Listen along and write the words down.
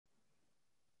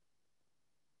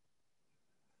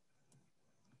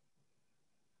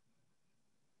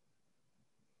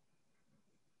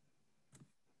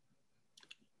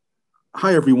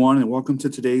Hi, everyone, and welcome to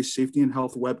today's Safety and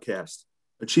Health webcast,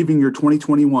 Achieving Your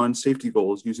 2021 Safety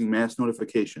Goals Using Mass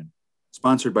Notification,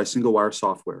 sponsored by SingleWire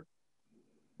Software.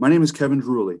 My name is Kevin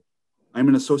Drewley. I'm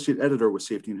an associate editor with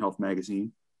Safety and Health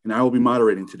magazine, and I will be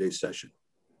moderating today's session.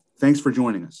 Thanks for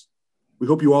joining us. We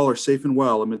hope you all are safe and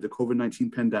well amid the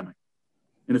COVID-19 pandemic.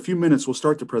 In a few minutes, we'll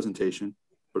start the presentation,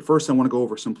 but first I want to go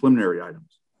over some preliminary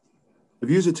items. The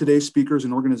views of today's speakers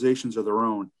and organizations are their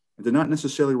own and do not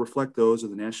necessarily reflect those of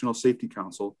the National Safety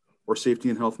Council or Safety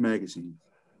and Health magazine.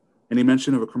 Any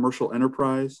mention of a commercial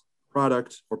enterprise,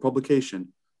 product, or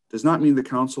publication does not mean the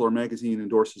council or magazine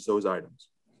endorses those items.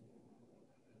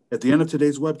 At the end of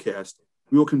today's webcast,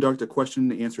 we will conduct a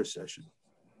question and answer session.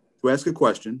 To ask a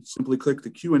question, simply click the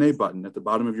Q&A button at the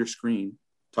bottom of your screen,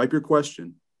 type your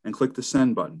question, and click the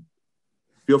send button.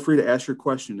 Feel free to ask your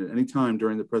question at any time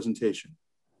during the presentation.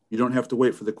 You don't have to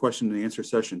wait for the question and answer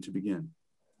session to begin.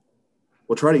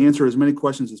 We'll try to answer as many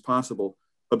questions as possible,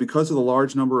 but because of the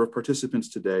large number of participants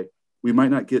today, we might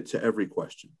not get to every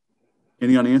question.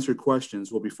 Any unanswered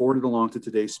questions will be forwarded along to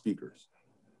today's speakers.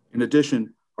 In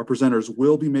addition, our presenters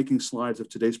will be making slides of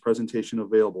today's presentation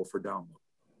available for download.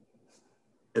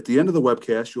 At the end of the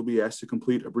webcast, you'll be asked to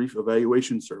complete a brief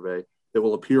evaluation survey that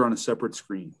will appear on a separate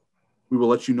screen. We will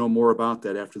let you know more about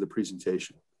that after the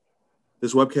presentation.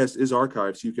 This webcast is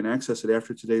archived, so you can access it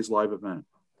after today's live event.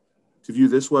 To view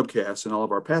this webcast and all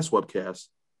of our past webcasts,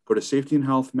 go to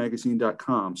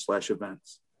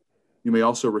safetyandhealthmagazine.com/events. You may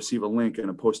also receive a link in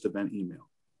a post-event email.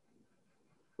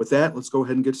 With that, let's go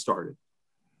ahead and get started.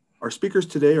 Our speakers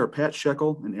today are Pat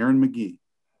Sheckle and Aaron McGee.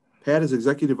 Pat is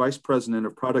Executive Vice President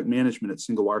of Product Management at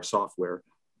SingleWire Software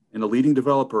and a leading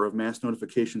developer of mass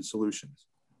notification solutions.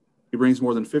 He brings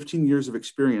more than 15 years of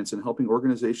experience in helping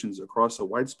organizations across a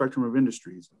wide spectrum of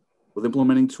industries with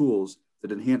implementing tools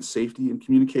that enhance safety and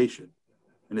communication,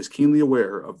 and is keenly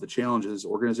aware of the challenges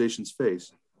organizations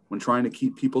face when trying to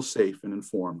keep people safe and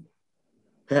informed.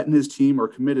 Pat and his team are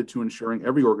committed to ensuring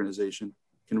every organization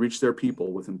can reach their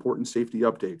people with important safety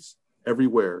updates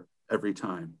everywhere, every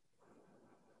time.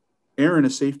 Aaron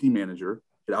is safety manager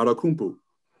at Outokumpu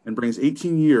and brings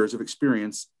 18 years of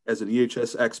experience as an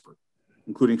EHS expert,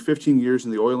 including 15 years in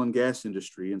the oil and gas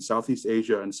industry in Southeast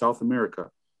Asia and South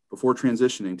America before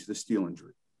transitioning to the steel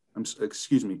industry.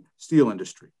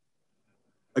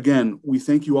 Again, we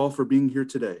thank you all for being here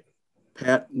today.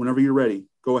 Pat, whenever you're ready,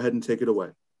 go ahead and take it away.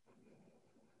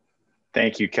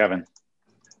 Thank you, Kevin.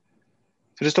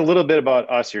 So just a little bit about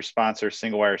us, your sponsor,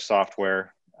 SingleWire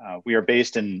Software. We are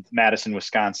based in Madison,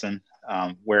 Wisconsin,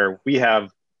 where we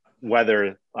have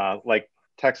weather like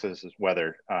Texas's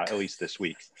weather, at least this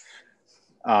week.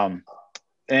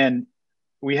 And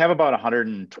we have about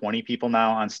 120 people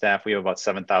now on staff. We have about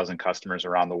 7,000 customers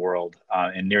around the world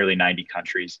in nearly 90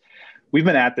 countries. We've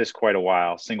been at this quite a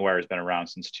while. SingleWire has been around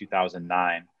since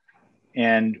 2009.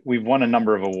 And we've won a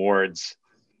number of awards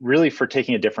really for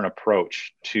taking a different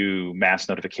approach to mass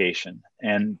notification.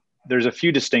 And there's a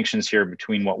few distinctions here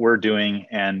between what we're doing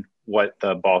and what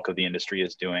the bulk of the industry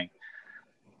is doing.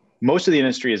 Most of the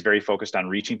industry is very focused on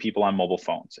reaching people on mobile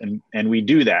phones. And we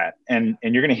do that. And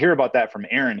you're going to hear about that from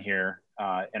Aaron here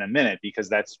in a minute, because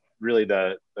that's really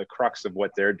the crux of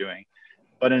what they're doing.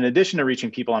 But in addition to reaching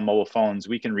people on mobile phones,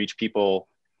 we can reach people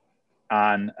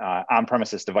on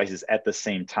on-premises devices at the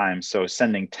same time. So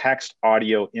sending text,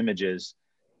 audio, images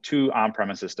to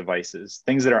on-premises devices,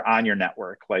 things that are on your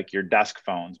network, like your desk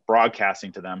phones,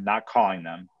 broadcasting to them, not calling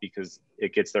them, because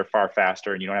it gets there far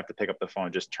faster and you don't have to pick up the phone.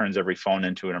 It just turns every phone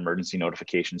into an emergency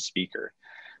notification speaker.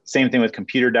 Same thing with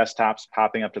computer desktops,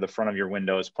 popping up to the front of your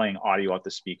windows, playing audio out the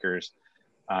speakers,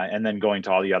 and then going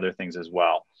to all the other things as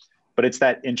well. But it's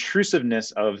that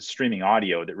intrusiveness of streaming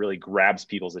audio that really grabs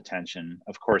people's attention.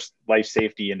 Of course, life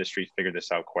safety industry figured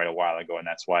this out quite a while ago, and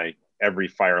that's why every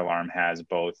fire alarm has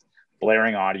both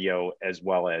blaring audio as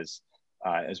well as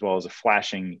a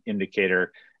flashing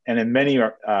indicator. And in many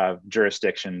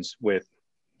jurisdictions, with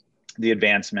the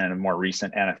advancement of more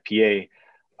recent NFPA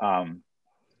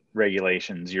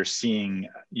regulations, you're seeing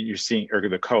or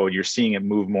the code, you're seeing it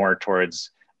move more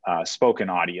towards spoken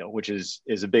audio, which is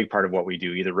a big part of what we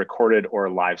do, either recorded or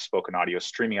live spoken audio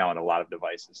streaming out on a lot of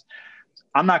devices.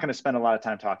 I'm not going to spend a lot of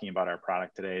time talking about our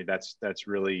product today. That's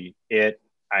really it.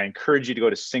 I encourage you to go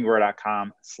to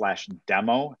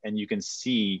singwire.com/demo, and you can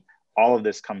see all of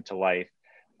this come to life,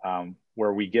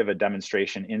 where we give a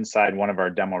demonstration inside one of our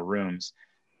demo rooms.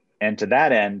 And to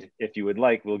that end, if you would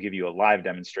like, we'll give you a live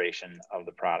demonstration of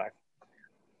the product.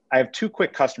 I have two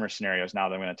quick customer scenarios now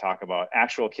that I'm going to talk about,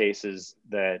 actual cases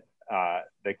that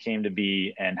came to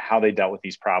be and how they dealt with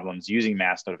these problems using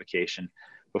mass notification,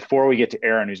 before we get to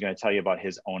Aaron, who's going to tell you about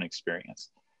his own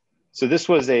experience. So this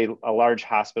was a large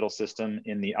hospital system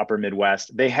in the upper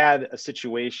Midwest. They had a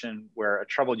situation where a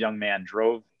troubled young man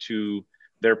drove to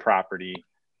their property,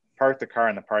 parked the car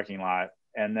in the parking lot,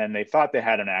 and then they thought they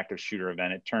had an active shooter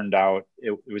event. It turned out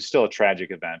it was still a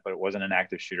tragic event, but it wasn't an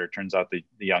active shooter. It turns out the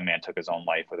young man took his own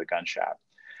life with a gunshot.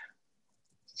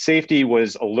 Safety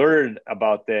was alerted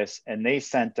about this, and they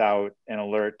sent out an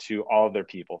alert to all of their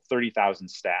people, 30,000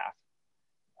 staff.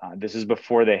 This is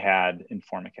before they had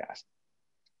Informacast.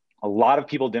 A lot of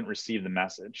people didn't receive the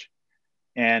message.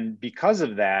 And because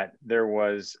of that, there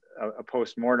was a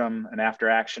postmortem, an after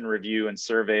action review and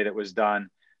survey that was done.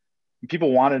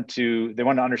 People wanted to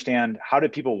understand, how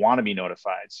did people want to be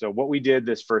notified? So what we did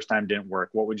this first time didn't work.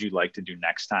 What would you like to do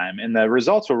next time? And the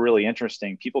results were really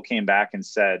interesting. People came back and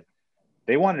said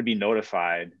they wanted to be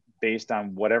notified based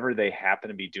on whatever they happened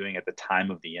to be doing at the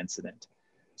time of the incident.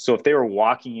 So if they were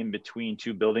walking in between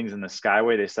two buildings in the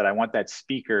Skyway, they said, I want that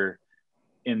speaker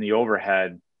in the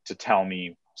overhead to tell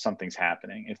me something's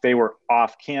happening. If they were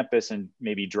off campus and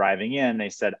maybe driving in, they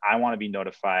said, I want to be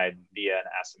notified via an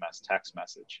SMS text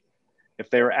message.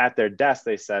 If they were at their desk,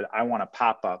 they said, I want a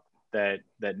pop-up that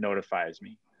notifies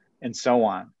me, and so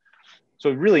on.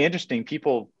 So really interesting.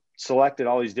 People selected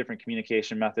all these different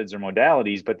communication methods or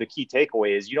modalities, but the key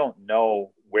takeaway is you don't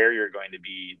know where you're going to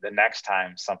be the next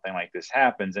time something like this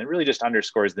happens. And it really just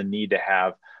underscores the need to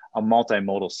have a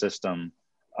multimodal system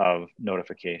of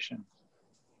notification.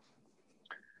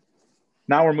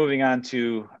 Now we're moving on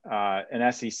to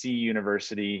an SEC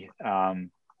university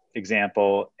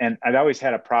example. And I've always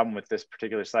had a problem with this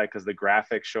particular slide because the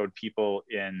graphic showed people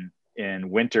in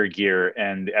winter gear,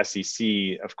 and the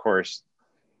SEC, of course,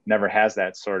 never has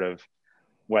that sort of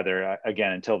weather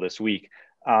again until this week.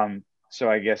 So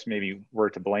I guess maybe we're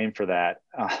to blame for that.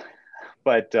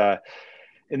 But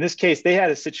in this case, they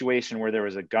had a situation where there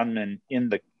was a gunman in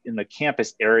the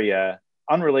campus area,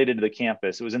 unrelated to the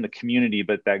campus. It was in the community,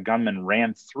 but that gunman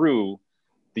ran through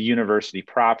the university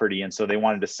property. And so they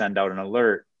wanted to send out an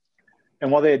alert.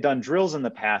 And while they had done drills in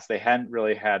the past, they hadn't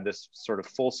really had this sort of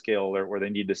full-scale alert where they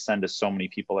need to send to so many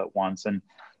people at once, and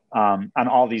on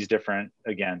all these different,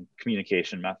 again,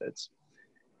 communication methods.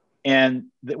 And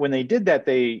when they did that,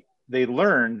 they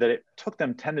learned that it took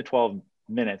them 10 to 12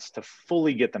 minutes to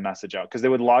fully get the message out, because they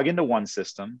would log into one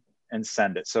system and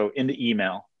send it. So into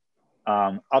email,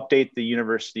 update the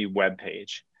university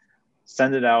webpage,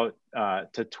 send it out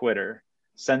to Twitter,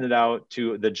 send it out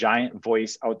to the giant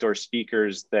voice outdoor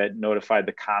speakers that notified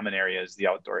the common areas, the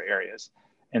outdoor areas,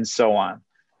 and so on.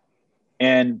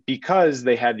 And because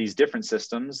they had these different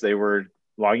systems, they were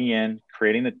logging in,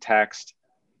 creating the text,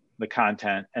 the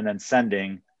content, and then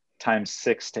sending times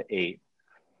 6 to 8.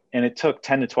 And it took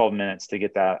 10 to 12 minutes to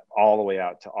get that all the way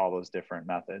out to all those different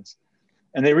methods.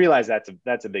 And they realized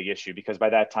that's a big issue, because by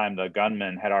that time, the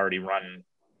gunman had already run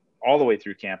all the way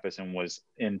through campus and was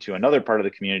into another part of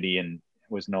the community and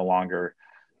was no longer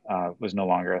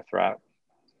a threat.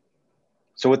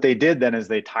 So what they did then is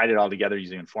they tied it all together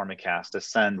using Informacast to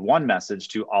send one message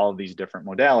to all of these different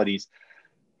modalities.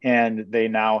 And they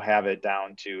now have it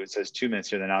down to, it says 2 minutes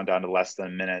here, they're now down to less than a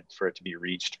minute for it to be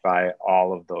reached by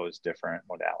all of those different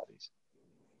modalities.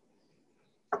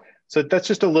 So that's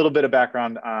just a little bit of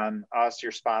background on us,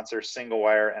 your sponsor,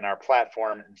 SingleWire, and our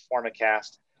platform,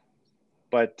 Informacast.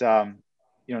 But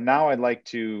now I'd like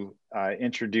to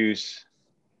introduce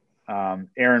Aaron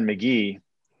McGee.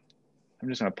 I'm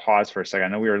just going to pause for a second. I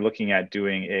know we were looking at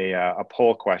doing a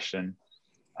poll question.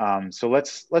 So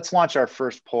let's launch our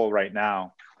first poll right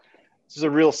now. This is a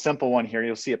real simple one here.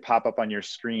 You'll see it pop up on your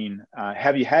screen.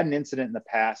 Have you had an incident in the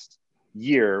past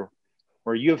year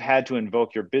where you have had to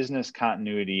invoke your business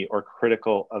continuity or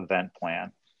critical event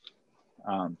plan?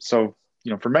 So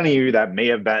for many of you, that may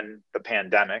have been the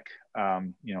pandemic.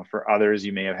 For others,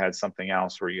 you may have had something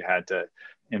else where you had to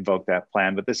invoke that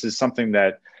plan. But this is something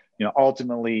that,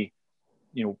 ultimately,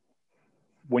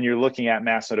 when you're looking at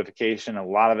mass notification, a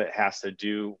lot of it has to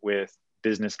do with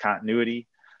business continuity.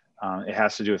 It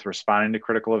has to do with responding to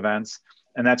critical events.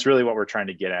 And that's really what we're trying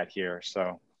to get at here.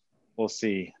 So we'll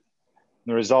see.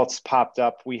 The results popped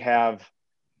up. We have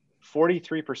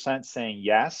 43% saying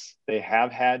yes, they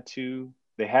have had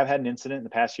an incident in the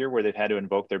past year where they've had to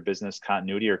invoke their business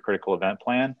continuity or critical event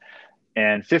plan.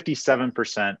 And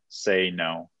 57% say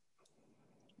no.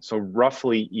 So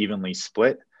roughly evenly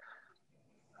split.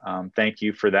 Thank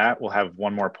you for that. We'll have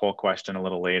one more poll question a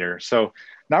little later. So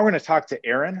now we're going to talk to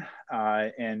Aaron,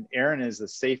 and Aaron is the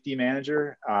safety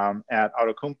manager at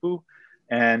Outokumpu.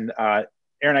 And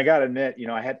Aaron, I got to admit,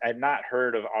 I had not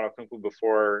heard of Outokumpu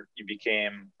before you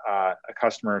became a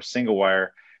customer of SingleWire.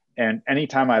 And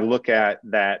anytime I look at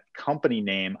that company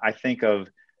name, I think of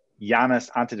Giannis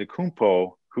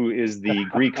Antetokounmpo, who is the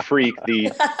Greek Freak,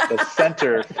 the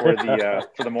center for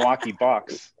the Milwaukee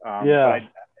Bucks.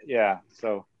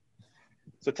 So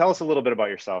tell us a little bit about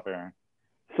yourself, Aaron.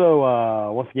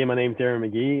 So once again, my name is Aaron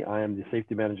McGee. I am the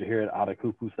safety manager here at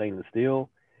Outokupu Stainless Steel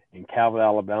in Calvert,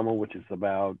 Alabama, which is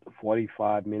about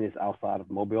 45 minutes outside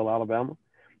of Mobile, Alabama.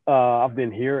 I've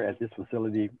been here at this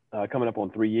facility coming up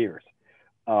on 3 years.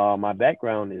 My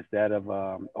background is that of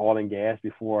oil and gas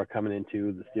before coming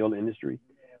into the steel industry.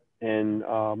 And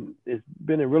it's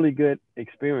been a really good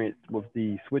experience with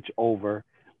the switch over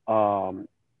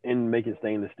in making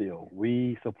stainless steel.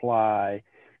 We supply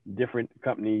different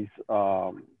companies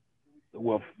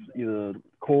with either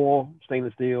coil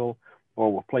stainless steel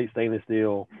or with plate stainless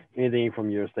steel, anything from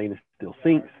your stainless steel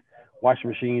sinks, washing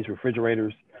machines,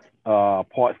 refrigerators,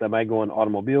 parts that might go in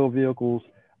automobile vehicles,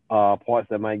 parts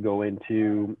that might go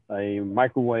into a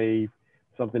microwave,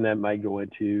 something that might go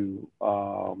into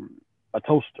a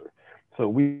toaster. So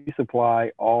we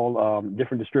supply all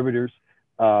different distributors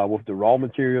with the raw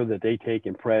material that they take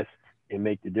and press and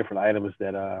make the different items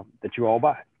that you all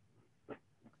buy.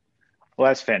 Well,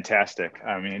 that's fantastic.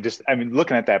 I mean,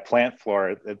 looking at that plant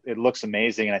floor, it looks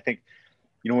amazing. And I think,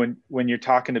 when you're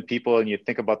talking to people and you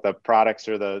think about the products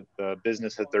or the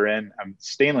business that they're in,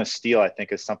 stainless steel, I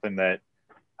think, is something that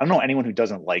I don't know anyone who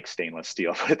doesn't like stainless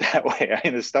steel, put it that way. I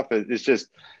mean, the stuff is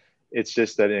it's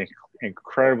just an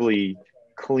incredibly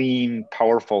clean,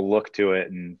 powerful look to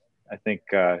it. And I think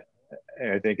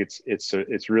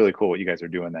it's really cool what you guys are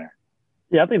doing there.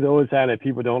 Yeah, I think the only time that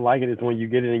people don't like it is when you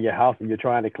get it in your house and you're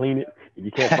trying to clean it and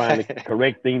you can't find the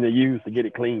correct thing to use to get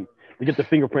it clean, to get the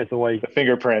fingerprints away. The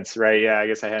fingerprints, right? Yeah, I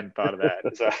guess I hadn't thought of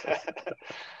that. So.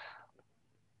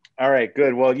 All right,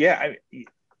 good. Well, yeah,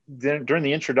 during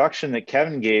the introduction that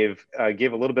Kevin gave a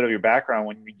little bit of your background.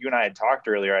 When you and I had talked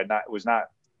earlier, I was not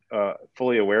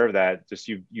fully aware of that. Just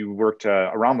you worked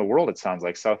around the world, it sounds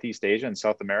like, Southeast Asia and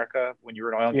South America when you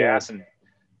were in oil and gas. And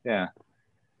Yeah,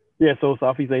 so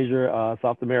Southeast Asia,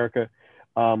 South America,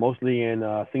 mostly in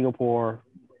Singapore,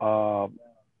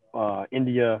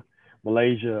 India,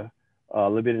 Malaysia, a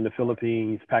little bit in the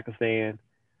Philippines, Pakistan,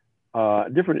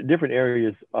 different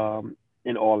areas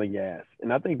in oil and gas.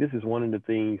 And I think this is one of the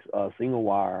things, single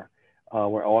wire,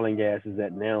 where oil and gas is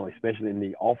at now, especially in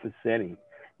the office setting,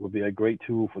 would be a great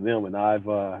tool for them. And I've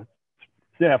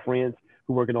still have friends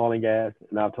who work in oil and gas,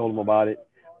 and I've told them about it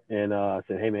and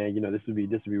said, hey man, this would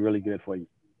be really good for you.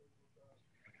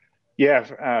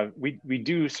 Yeah, we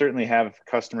do certainly have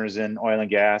customers in oil and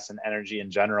gas and energy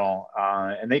in general,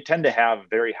 and they tend to have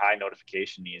very high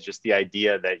notification needs. Just the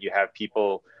idea that you have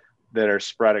people that are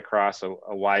spread across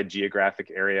a wide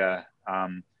geographic area.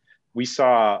 We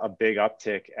saw a big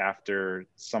uptick after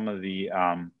some of the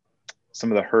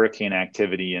hurricane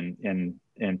activity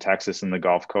in Texas and the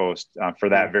Gulf Coast for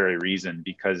that very reason,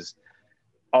 because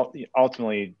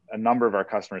ultimately a number of our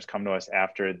customers come to us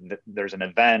after there's an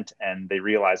event and they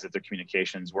realize that their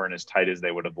communications weren't as tight as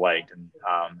they would have liked. And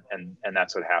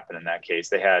that's what happened in that case.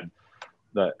 They had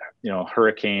the,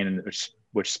 hurricane,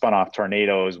 which spun off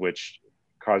tornadoes, which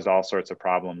caused all sorts of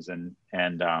problems. And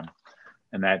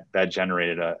that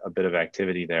generated a bit of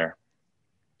activity there.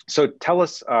 So tell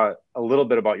us a little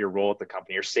bit about your role at the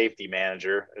company. You're safety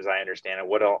manager, as I understand it.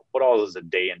 What all does a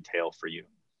day entail for you?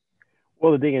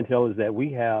 Well, the day intel is that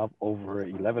we have over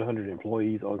 1,100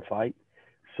 employees on site.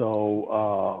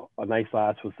 So a nice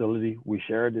size facility. We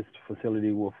share this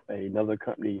facility with another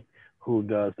company who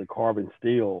does the carbon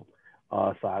steel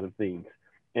side of things.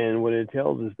 And what it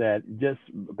tells is that just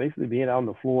basically being out on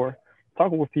the floor,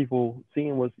 talking with people,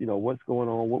 seeing what's going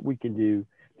on, what we can do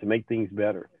to make things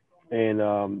better.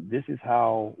 And this is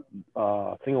how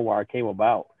Single Wire came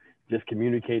about, just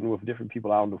communicating with different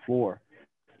people out on the floor,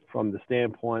 from the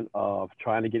standpoint of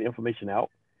trying to get information out,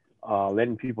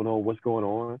 letting people know what's going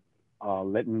on,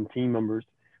 letting team members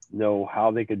know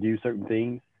how they could do certain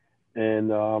things.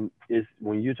 And it's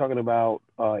when you're talking about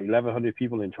 1,100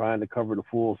 people and trying to cover the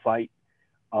full site,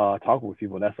 talking with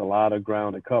people, that's a lot of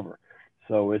ground to cover.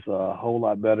 So it's a whole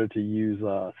lot better to use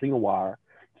Single Wire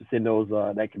to send those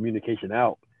that communication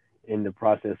out in the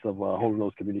process of holding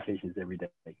those communications every day.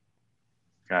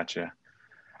 Gotcha.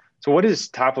 So what is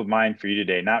top of mind for you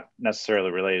today? Not necessarily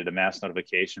related to mass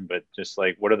notification, but just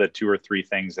like, what are the 2 or 3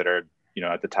 things that are,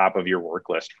 at the top of your work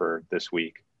list for this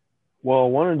week?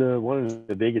 Well, one of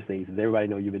the biggest things is everybody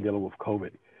knows you've been dealing with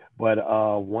COVID,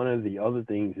 but one of the other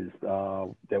things is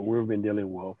that we've been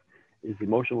dealing with is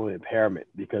emotional impairment,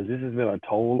 because this has been a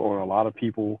toll on a lot of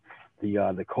people.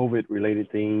 The COVID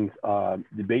related things,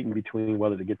 debating between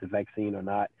whether to get the vaccine or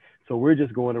not. So we're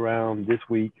just going around this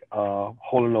week,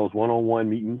 holding those one-on-one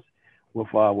meetings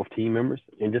with team members,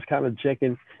 and just kind of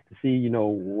checking to see,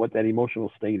 what that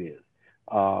emotional state is.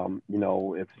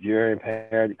 If you're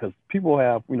impaired, because people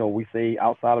have, we say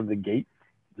outside of the gate,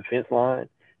 the fence line,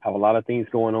 have a lot of things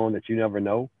going on that you never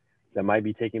know that might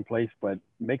be taking place, but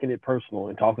making it personal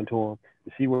and talking to them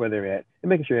to see where they're at and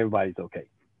making sure everybody's okay.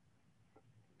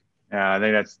 Yeah, I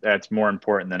think that's more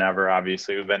important than ever.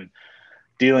 Obviously, we've been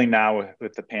dealing now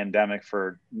with the pandemic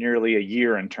for nearly a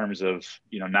year in terms of,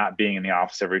 not being in the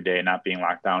office every day, not being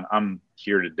locked down. I'm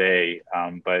here today,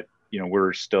 but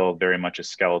we're still very much a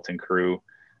skeleton crew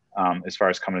as far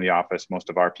as coming to the office. Most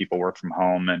of our people work from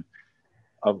home, and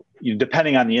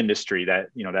depending on the industry,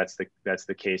 that's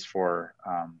the case for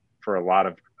a lot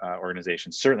of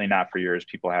organizations. Certainly not for yours.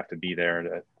 People have to be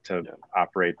there to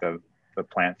operate the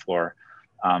plant floor,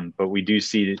 but we do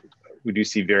see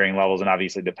varying levels, and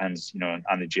obviously depends,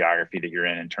 on the geography that you're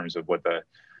in terms of what the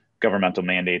governmental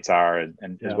mandates are,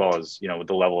 and as well as, with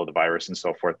the level of the virus and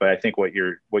so forth. But I think what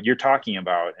you're talking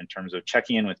about in terms of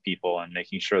checking in with people and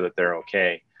making sure that they're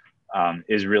okay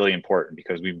is really important,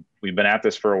 because we've been at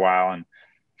this for a while, and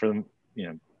for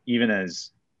even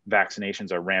as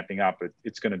vaccinations are ramping up,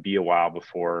 it's going to be a while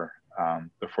before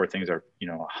things are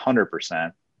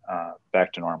 100%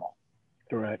 back to normal.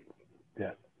 Correct.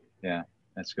 Yeah,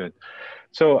 that's good.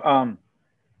 So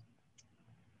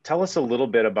tell us a little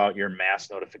bit about your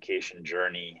mass notification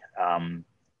journey.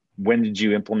 When did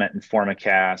you implement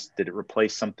Informacast? Did it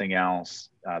replace something else?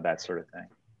 That sort of thing.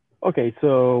 Okay,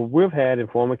 so we've had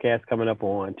Informacast coming up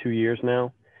on 2 years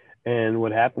now. And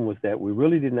what happened was that we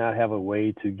really did not have a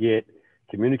way to get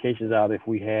communications out if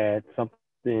we had something,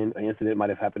 an incident might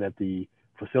have happened at the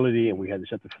facility and we had to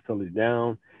shut the facility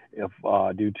down, if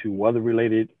due to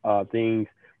weather-related things.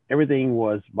 Everything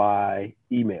was by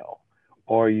email,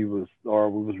 or we was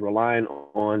relying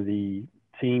on the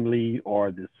team lead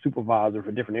or the supervisor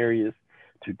for different areas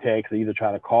to text or either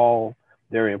try to call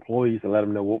their employees and let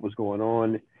them know what was going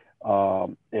on.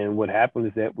 And what happened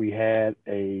is that we had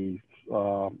a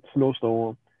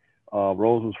snowstorm.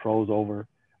 Roads was froze over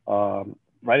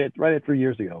right at 3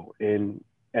 years ago, and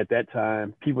at that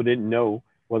time, people didn't know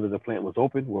whether the plant was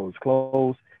open, whether it was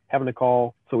closed, having to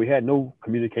call. So we had no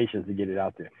communications to get it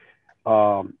out there.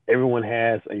 Everyone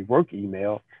has a work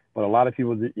email, but a lot of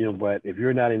people, but if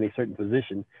you're not in a certain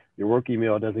position, your work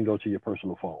email doesn't go to your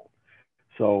personal phone.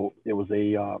 So it was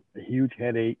a huge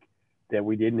headache that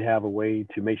we didn't have a way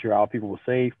to make sure our people were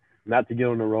safe, not to get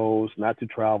on the roads, not to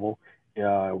travel.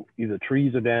 Either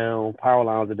trees are down, power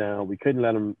lines are down. We couldn't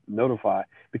let them notify,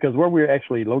 because where we're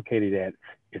actually located at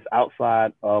is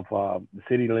outside of the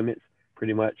city limits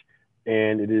pretty much,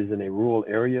 and it is in a rural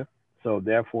area. So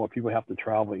therefore, people have to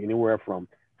travel anywhere from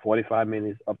 45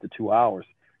 minutes up to 2 hours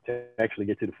to actually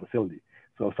get to the facility.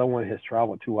 So if someone has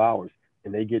traveled 2 hours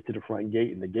and they get to the front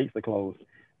gate and the gates are closed,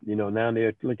 now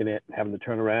they're looking at having to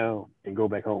turn around and go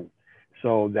back home.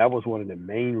 So that was one of the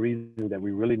main reasons that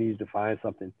we really needed to find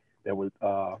something that would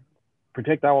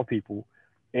protect our people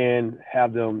and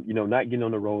have them, not getting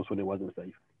on the roads when it wasn't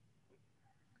safe.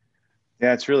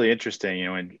 Yeah, it's really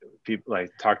interesting. When people,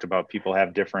 like, talked about, people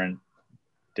have different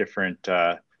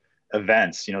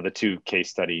events. The two case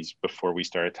studies before we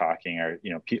started talking are,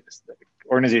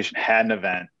 organization had an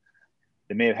event.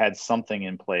 They may have had something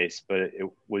in place, but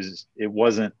it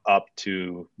wasn't up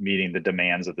to meeting the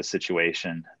demands of the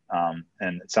situation.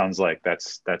 And it sounds like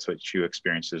that's what you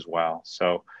experienced as well.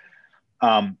 So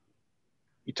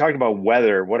you talked about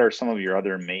weather. What are some of your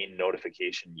other main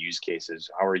notification use cases?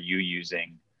 How are you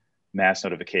using mass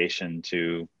notification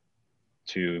to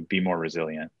be more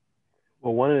resilient?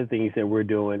 Well, one of the things that we're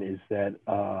doing is that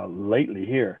lately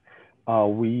here,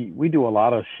 we do a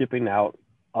lot of shipping out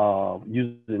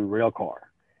using rail car.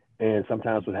 And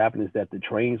sometimes what happens is that the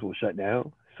trains will shut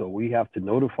down. So we have to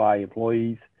notify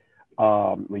employees.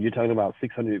 When you're talking about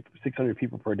 600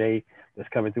 people per day that's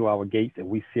coming through our gates, and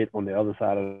we sit on the other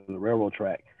side of the railroad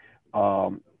track,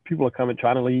 people are coming,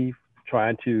 trying to leave,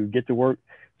 trying to get to work.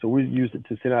 So we use it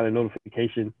to send out a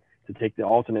notification to take the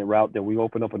alternate route, that we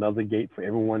open up another gate for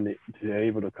everyone to be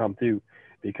able to come through.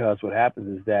 Because what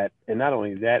happens is that, and not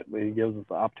only that, but it gives us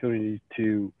the opportunity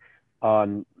to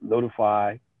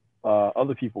notify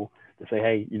other people to say,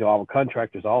 hey, our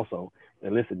contractors also,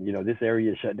 and listen, this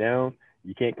area is shut down.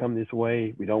 You can't come this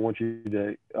way. We don't want you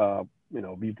to,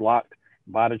 be blocked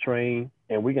by the train.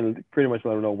 And we can pretty much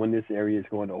let them know when this area is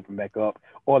going to open back up,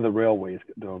 or the railway,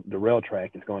 the rail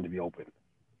track is going to be open.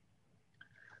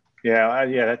 Yeah,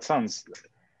 that sounds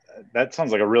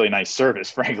like a really nice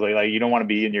service, frankly. Like, you don't want to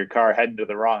be in your car heading to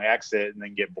the wrong exit and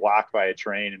then get blocked by a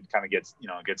train and kind of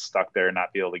get stuck there and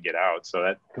not be able to get out. So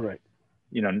that, correct.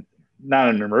 not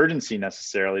an emergency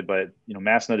necessarily, but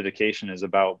mass notification is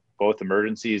about both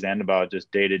emergencies and about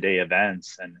just day-to-day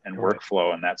events and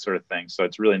workflow and that sort of thing. So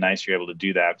it's really nice you're able to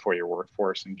do that for your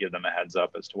workforce and give them a heads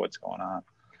up as to what's going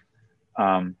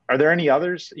on. Are there any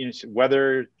others?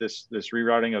 Whether this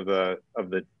rerouting of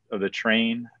the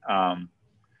train,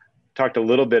 talked a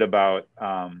little bit about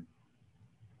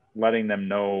letting them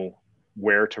know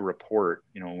where to report.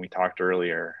 When we talked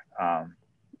earlier.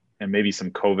 And maybe some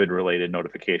COVID-related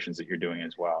notifications that you're doing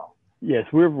as well. Yes,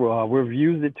 we've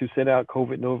used it to send out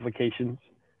COVID notifications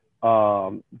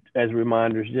as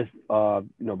reminders, just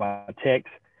by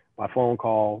text, by phone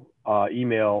call,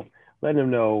 email, letting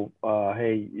them know,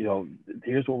 hey,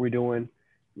 here's what we're doing.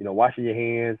 Washing your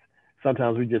hands.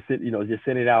 Sometimes we just send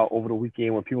it out over the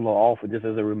weekend when people are off, and just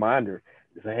as a reminder,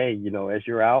 to say, hey, as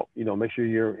you're out, make sure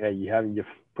you're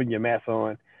putting your mask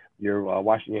on, you're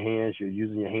washing your hands, you're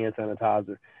using your hand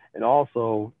sanitizer. And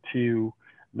also to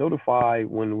notify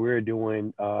when we're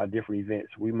doing different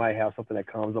events. We might have something that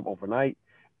comes up overnight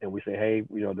and we say, hey,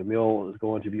 the mill is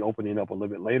going to be opening up a little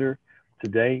bit later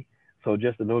today. So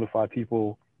just to notify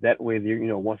people that way,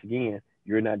 once again,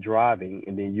 you're not driving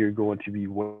and then you're going to be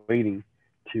waiting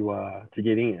to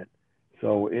get in.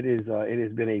 So it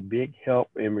has been a big help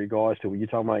in regards to when you're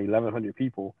talking about 1,100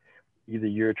 people, either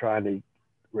you're trying to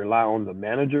rely on the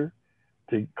manager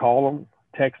to call them,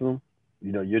 text them,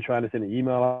 you're trying to send an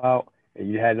email out and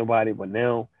you had nobody, but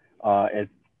now as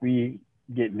we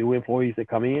get new employees that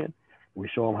come in, we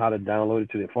show them how to download it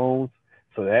to their phones.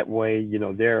 So that way,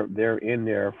 they're in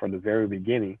there from the very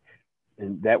beginning,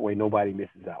 and that way nobody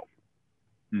misses out.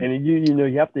 And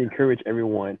you have to encourage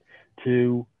everyone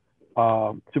to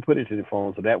put it to the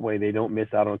phone, so that way they don't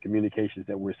miss out on communications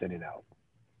that we're sending out.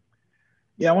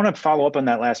 Yeah, I want to follow up on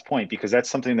that last point because that's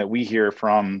something that we hear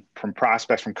from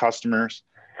prospects, from customers.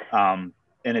 And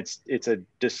it's a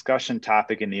discussion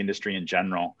topic in the industry in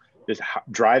general, just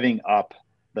driving up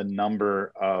the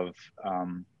number of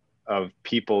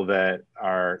people that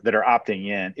are opting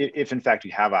in. If in fact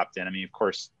you have opt in, I mean, of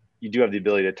course, you do have the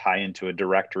ability to tie into a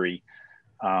directory,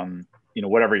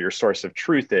 whatever your source of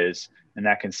truth is, and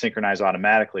that can synchronize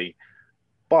automatically.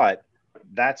 But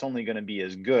that's only going to be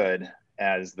as good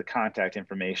as the contact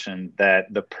information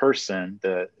that the person,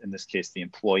 in this case, the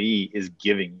employee, is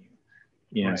giving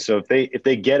you. Right. So if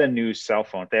they get a new cell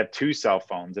phone, if they have two cell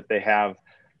phones, if they have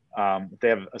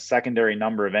a secondary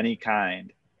number of any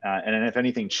kind, and if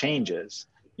anything changes,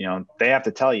 they have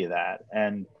to tell you that.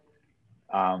 And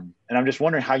I'm just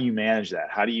wondering how you manage that.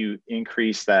 How do you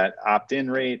increase that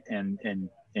opt-in rate and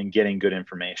getting good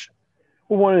information?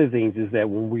 Well, one of the things is that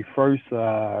when we first,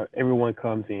 everyone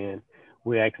comes in,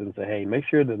 we ask them to say, hey, make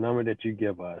sure the number that you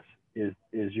give us is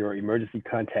your emergency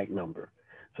contact number.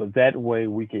 So that way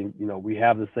we can, we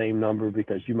have the same number,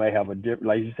 because you might have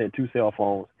like you said, two cell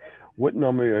phones. What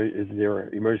number is their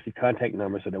emergency contact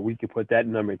number, so that we can put that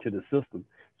number into the system.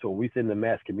 So when we send the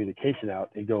mass communication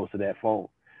out, it goes to that phone.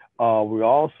 We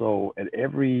also, at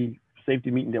every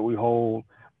safety meeting that we hold,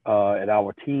 at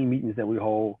our team meetings that we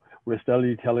hold, we're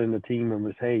steadily telling the team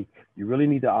members, hey, you really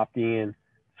need to opt in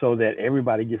so that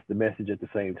everybody gets the message at the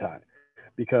same time.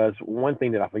 Because one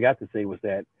thing that I forgot to say was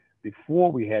that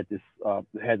before we had this,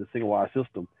 had the single wire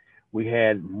system, we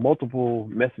had multiple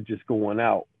messages going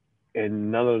out,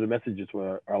 and none of the messages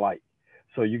were alike.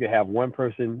 So you could have one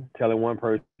person telling one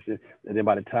person, and then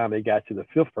by the time they got to the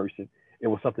fifth person, it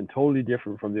was something totally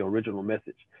different from the original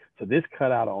message. So this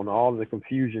cut out on all of the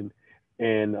confusion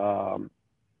and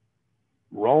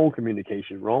wrong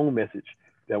communication, wrong message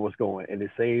that was going. And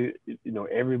it saved,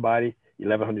 everybody,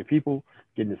 1,100 people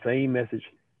getting the same message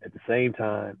at the same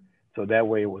time. So that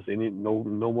way it was no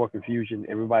more confusion.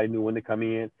 Everybody knew when to come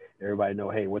in. Everybody know,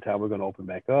 hey, what time we're going to open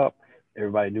back up.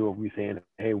 Everybody knew if we saying,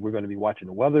 hey, we're going to be watching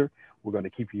the weather. We're going to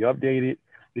keep you updated.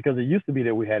 Because it used to be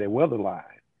that we had a weather line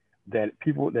that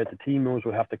the team members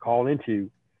would have to call into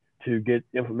to get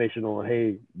information on,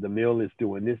 hey, the mill is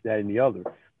doing this, that, and the other.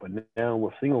 But now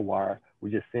with single wire,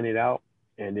 we just send it out,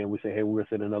 and then we say, hey, we're going to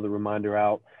send another reminder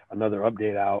out, another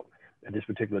update out at this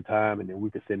particular time, and then we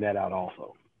can send that out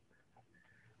also.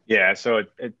 Yeah, so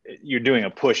you're doing a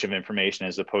push of information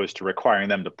as opposed to requiring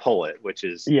them to pull it, which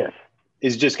is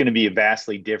just going to be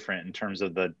vastly different in terms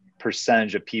of the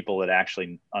percentage of people that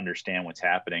actually understand what's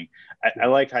happening. I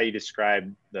like how you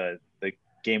described the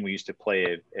game we used to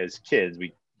play as kids.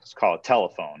 We just call it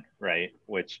telephone, right?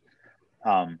 Which,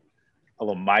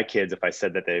 although my kids, if I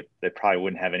said that, they probably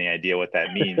wouldn't have any idea what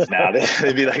that means now.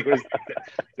 They'd be like,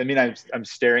 I mean, I'm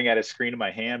staring at a screen in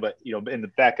my hand, but in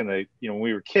the back in the when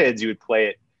we were kids, you would play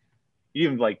it.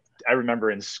 Even like I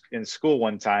remember in school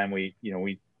one time we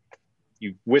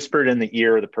you whispered in the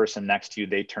ear of the person next to you,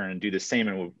 they turn and do the same,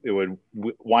 and it would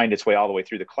wind its way all the way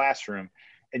through the classroom,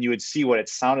 and you would see what it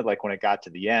sounded like when it got to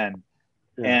the end.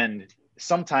 Yeah. And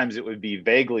sometimes it would be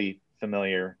vaguely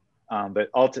familiar, but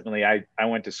ultimately I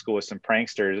went to school with some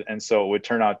pranksters, and so it would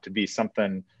turn out to be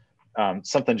something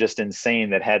just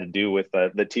insane that had to do with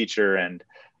the teacher, and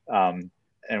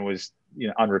was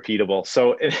unrepeatable.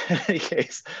 So in any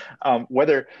case,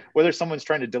 whether someone's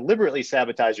trying to deliberately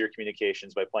sabotage your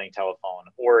communications by playing telephone,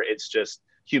 or it's just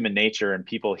human nature and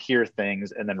people hear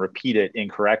things and then repeat it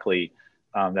incorrectly,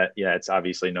 it's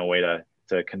obviously no way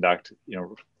to conduct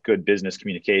good business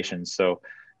communications. So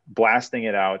blasting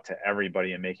it out to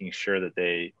everybody and making sure that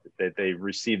they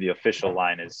receive the official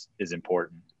line is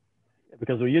important.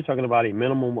 Because when you're talking about a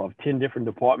minimum of 10 different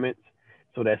departments,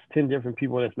 so that's 10 different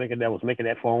people that was making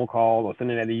that phone call or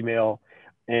sending that email.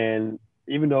 And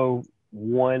even though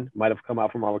one might have come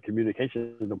out from our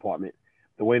communications department,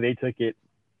 the way they took it,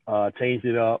 changed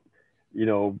it up,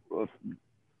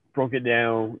 broke it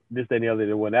down, this, that, and the other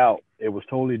that went out, it was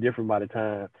totally different by the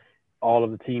time all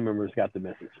of the team members got the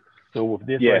message. So with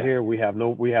this right here, we have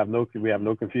no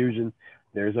confusion.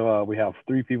 We have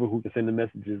 3 people who can send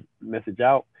the message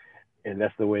out. And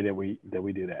that's the way that we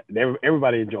do that. And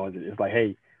everybody enjoys it. It's like,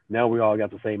 hey, now we all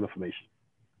got the same information.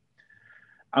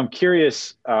 I'm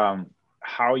curious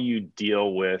how you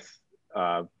deal with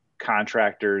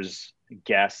contractors,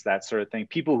 guests, that sort of thing.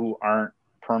 People who aren't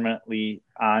permanently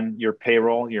on your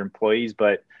payroll, your employees,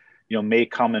 but may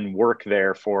come and work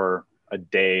there for a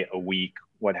day, a week,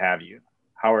 what have you.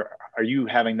 How are you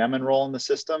having them enroll in the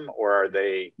system, or are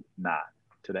they not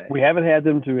today? We haven't had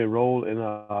them to enroll in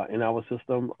our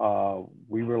system.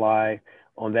 We rely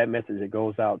on that message that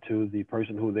goes out to the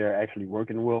person who they're actually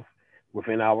working with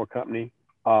within our company,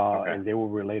 and they will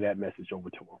relay that message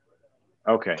over to them.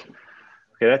 Okay,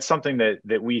 that's something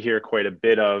that we hear quite a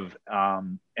bit of,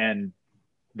 and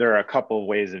there are a couple of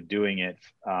ways of doing it.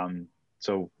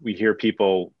 So we hear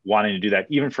people wanting to do that,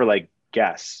 even for like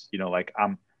guests. Like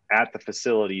I'm at the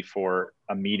facility for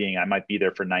a meeting, I might be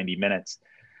there for 90 minutes.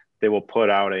 They will put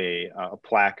out a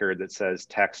placard that says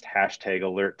text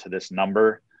 #alert to this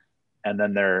number. And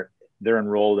then they're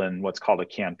enrolled in what's called a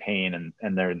campaign,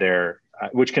 and they're there,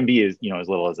 which can be as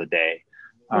little as a day.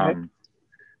 Okay.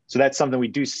 So that's something we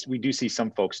do see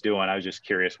some folks doing. I was just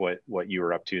curious what you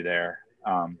were up to there.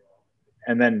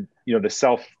 And then, the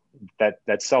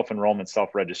self-enrollment,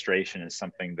 self-registration is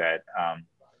something that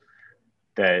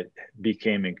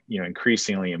became,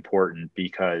 increasingly important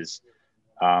because,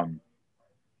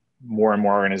 more and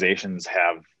more organizations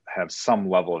have some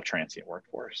level of transient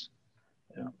workforce.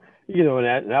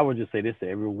 And I would just say this to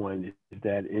everyone, is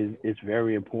that it's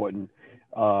very important,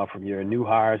 from your new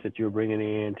hires that you're bringing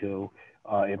in to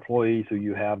employees who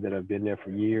you have that have been there for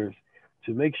years,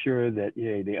 to make sure that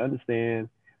they understand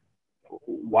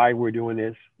why we're doing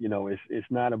this. It's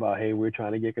not about, hey, we're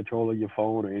trying to get control of your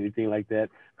phone or anything like that,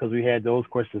 because we had those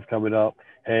questions coming up.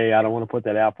 Hey, I don't want to put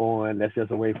that app on. That's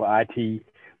just a way for IT.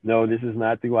 No, this is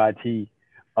not through IT.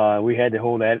 We had to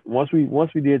hold that. Once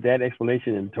we did that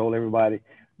explanation and told everybody,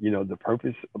 the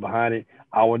purpose behind it,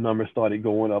 our numbers started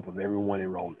going up of everyone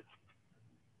enrolled.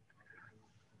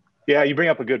 Yeah, you bring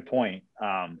up a good point.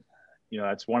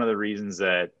 That's one of the reasons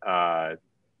that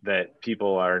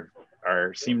people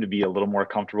seem to be a little more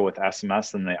comfortable with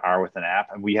SMS than they are with an app.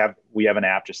 And we have an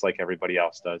app just like everybody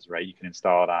else does, right? You can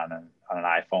install it on an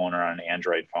iPhone or on an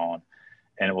Android phone,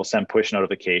 and it will send push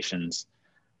notifications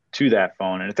to that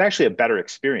phone. And it's actually a better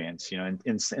experience, in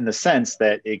the sense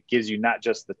that it gives you not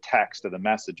just the text of the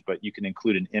message, but you can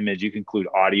include an image, you can include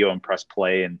audio and press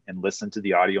play and listen to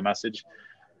the audio message.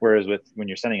 Whereas when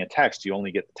you're sending a text, you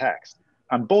only get the text.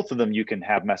 On both of them, you can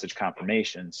have message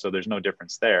confirmation. So there's no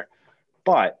difference there.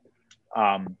 But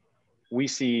we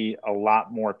see a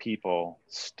lot more people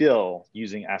still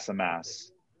using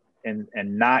SMS and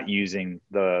not using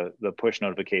the push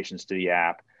notifications to the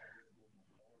app,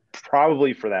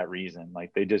 probably for that reason.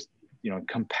 Like they just,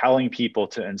 compelling people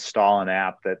to install an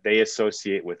app that they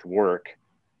associate with work.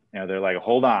 They're like,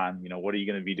 hold on, what are you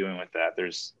going to be doing with that?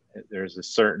 There's a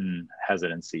certain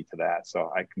hesitancy to that.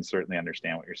 So I can certainly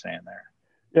understand what you're saying there.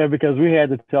 Yeah, because we had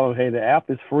to tell them, hey, the app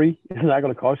is free. It's not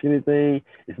going to cost you anything.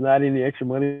 It's not any extra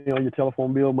money on your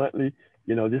telephone bill monthly.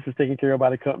 This is taken care of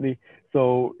by the company.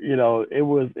 So, it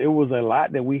was a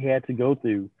lot that we had to go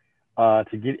through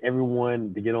to get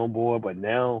everyone to get on board. But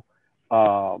now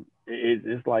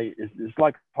it's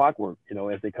like clockwork.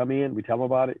 As they come in, we tell them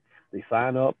about it. They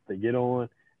sign up, they get on,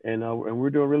 and we're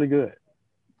doing really good.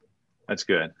 That's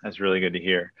good. That's really good to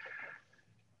hear.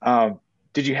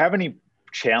 Did you have any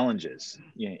challenges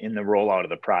in the rollout of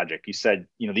the project? You said,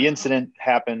 the incident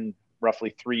happened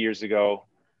roughly 3 years ago.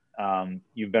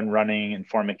 You've been running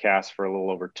InformantCast for a little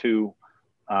over 2.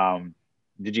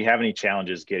 Did you have any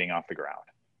challenges getting off the ground,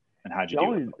 and how'd you deal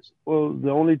with those? Well,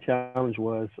 the only challenge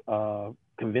was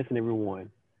convincing everyone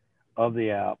of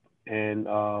the app, and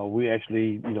we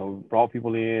actually, brought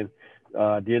people in,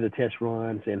 did a test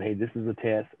run, saying, "Hey, this is a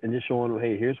test," and just showing them,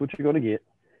 "Hey, here's what you're going to get,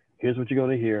 here's what you're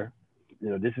going to hear,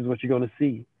 this is what you're going to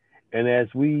see." And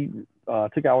as we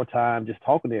took our time just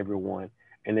talking to everyone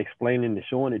and explaining and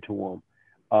showing it to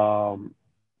them,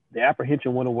 the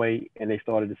apprehension went away and they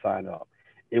started to sign up.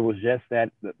 It was just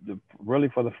that really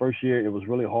for the first year, it was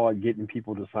really hard getting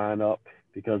people to sign up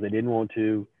because they didn't want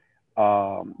to.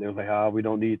 They was like, "Oh, we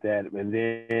don't need that." And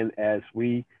then as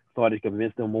we started to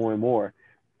convince them more and more,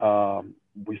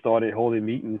 we started holding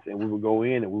meetings, and we would go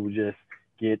in and we would just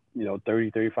get,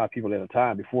 30, 35 people at a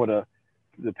time before the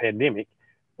pandemic,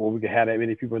 where we could have that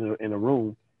many people in a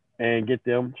room and get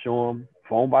them, show them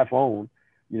phone by phone,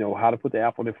 how to put the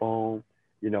app on their phone,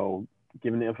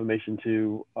 giving the information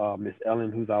to Miss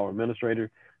Ellen, who's our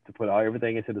administrator, to put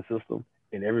everything into the system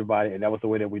and everybody. And that was the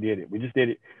way that we did it. We just did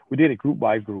it. We did it group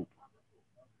by group.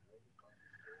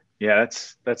 Yeah,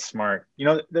 that's smart.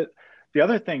 The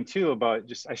other thing too about,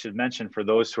 just I should mention for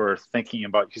those who are thinking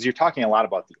about, because you're talking a lot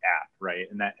about the app, right?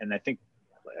 And I think,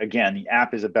 again, the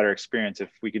app is a better experience if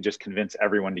we could just convince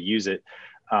everyone to use it.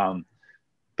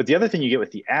 But the other thing you get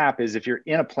with the app is if you're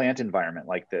in a plant environment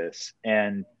like this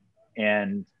and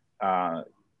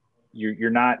you're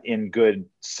not in good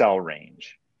cell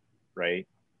range, right?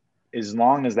 As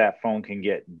long as that phone can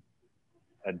get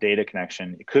a data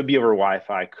connection, it could be over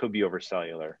Wi-Fi, could be over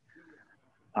cellular,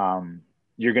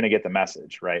 you're going to get the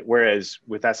message, right? Whereas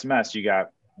with SMS, you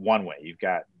got one way, you've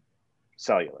got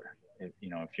cellular. If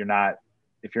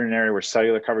you're in an area where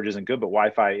cellular coverage isn't good, but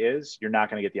Wi-Fi is, you're not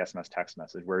going to get the SMS text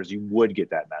message, whereas you would get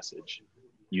that message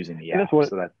using the app.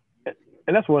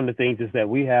 And that's one of the things is that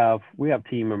we have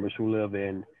team members who live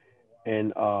in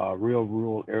real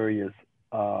rural areas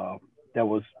that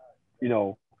was,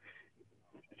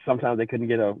 sometimes they couldn't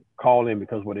get a call in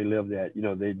because where they lived at,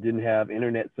 they didn't have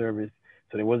internet service,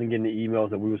 so they wasn't getting the emails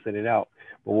that we were sending out.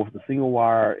 But with the single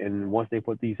wire, and once they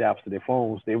put these apps to their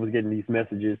phones, they was getting these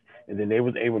messages, and then they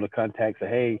was able to contact, say,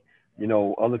 hey,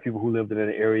 other people who lived in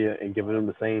that area, and giving them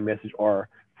the same message or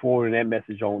forwarding that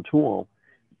message on to them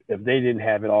if they didn't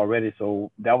have it already.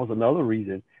 So that was another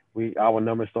reason our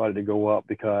numbers started to go up,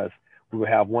 because we would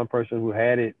have one person who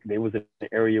had it. They was in an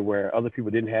area where other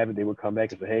people didn't have it. They would come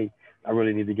back and say, hey, I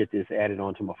really need to get this added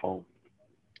onto my phone.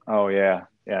 Oh, yeah.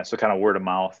 Yeah. So kind of word of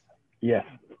mouth. Yes.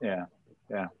 Yeah.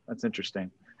 Yeah. That's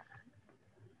interesting.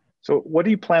 So what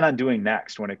do you plan on doing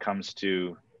next when it comes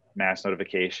to mass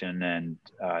notification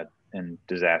and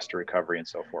disaster recovery and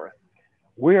so forth?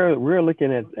 We're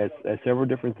looking at several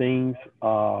different things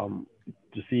to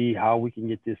see how we can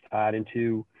get this tied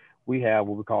into. We have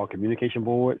what we call communication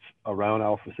boards around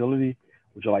our facility,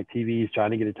 which are like TVs,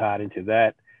 trying to get it tied into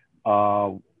that.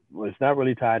 It's not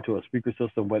really tied to a speaker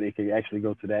system, but it can actually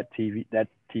go to that TV that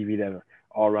are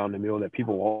all around the mill that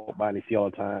people walk by and they see all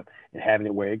the time, and having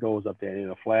it where it goes up there in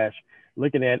a flash.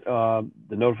 Looking at the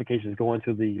notifications going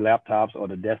to the laptops or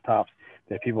the desktops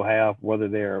that people have, whether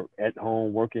they're at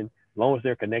home working, as long as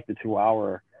they're connected to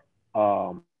our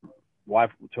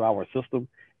Wi-Fi, to our system,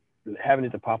 having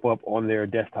it to pop up on their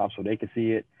desktop so they can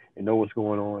see it and know what's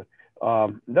going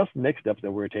on. That's the next steps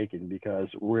that we're taking, because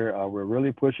we're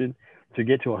really pushing to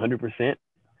get to 100%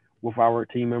 with our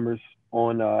team members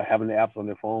on having the apps on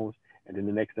their phones. And then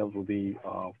the next steps will be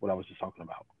what I was just talking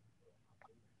about.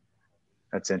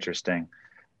 That's interesting.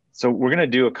 So we're going to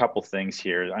do a couple things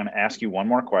here. I'm going to ask you one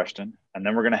more question, and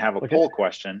then we're going to have a poll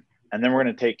question, and then we're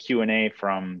going to take Q&A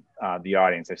from the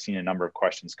audience. I've seen a number of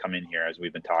questions come in here as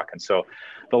we've been talking. So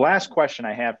the last question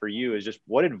I have for you is just,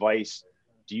 what advice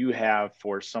do you have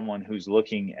for someone who's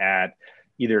looking at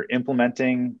either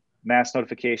implementing mass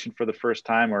notification for the first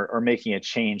time or making a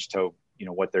change to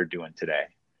what they're doing today?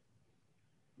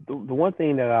 The one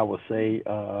thing that I would say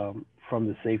from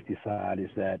the safety side is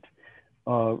that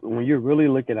when you're really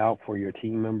looking out for your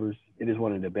team members, it is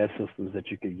one of the best systems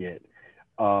that you could get.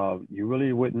 You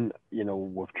really wouldn't,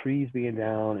 with trees being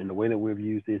down and the way that we've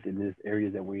used this in this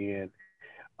area that we're in,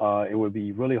 it would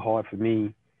be really hard for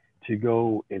me to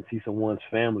go and see someone's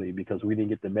family because we didn't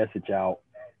get the message out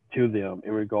to them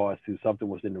in regards to something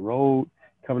was in the road,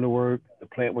 coming to work, the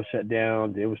plant was shut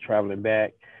down, they was traveling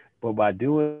back. But by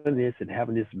doing this and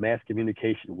having this mass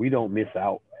communication, we don't miss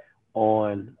out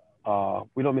on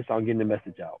getting the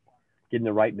message out, getting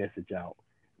the right message out,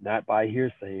 not by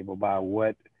hearsay, but by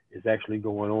what is actually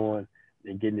going on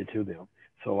and getting it to them.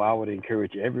 So I would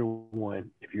encourage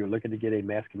everyone, if you're looking to get a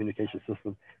mass communication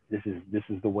system, this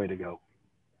is the way to go.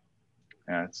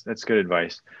 Yeah, that's good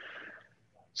advice.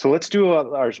 So let's do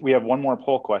we have one more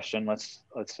poll question. Let's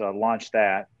launch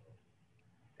that,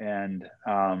 and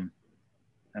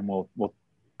we'll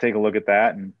take a look at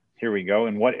that. And here we go.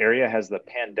 In what area has the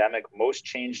pandemic most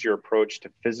changed your approach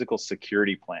to physical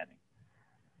security planning?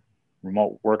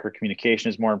 Remote worker communication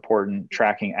is more important.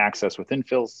 Tracking access within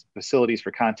facilities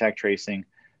for contact tracing.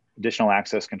 Additional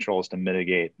access controls to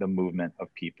mitigate the movement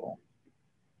of people.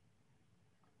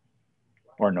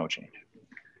 Or no change.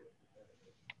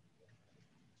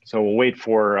 So we'll wait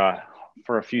for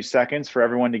a few seconds for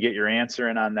everyone to get your answer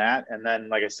in on that. And then,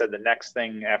 like I said, the next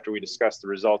thing after we discuss the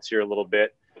results here a little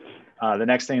bit, the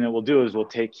next thing that we'll do is we'll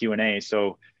take Q&A.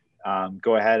 So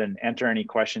go ahead and enter any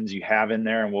questions you have in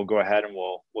there, and we'll go ahead and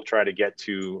we'll try to get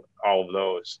to all of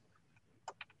those.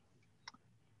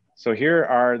 So here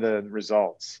are the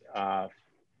results.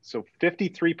 So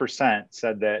 53%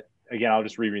 said that, again, I'll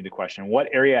just reread the question. What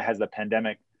area has the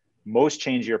pandemic most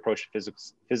changed your approach to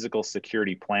physical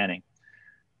security planning?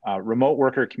 Remote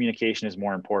worker communication is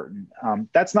more important.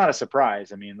 That's not a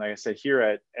surprise. I mean, like I said, here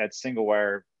at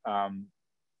SingleWire,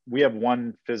 we have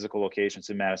one physical location. It's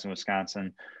in Madison,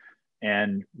 Wisconsin,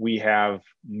 and we have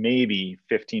maybe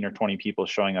 15 or 20 people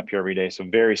showing up here every day. So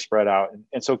very spread out.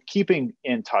 And so keeping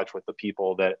in touch with the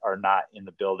people that are not in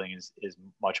the building is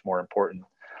much more important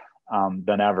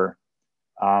than ever.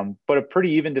 But a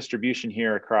pretty even distribution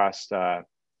here across the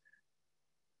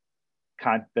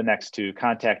next two,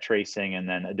 contact tracing and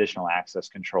then additional access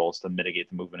controls to mitigate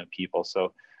the movement of people.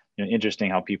 So, interesting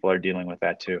how people are dealing with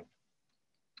that too.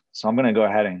 So I'm going to go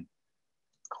ahead and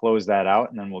close that out,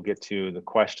 and then we'll get to the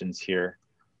questions here.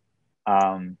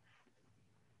 And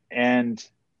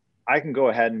I can go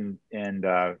ahead and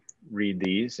read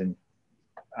these, and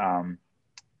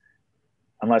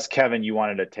unless Kevin, you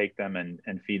wanted to take them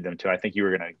and feed them too. I think you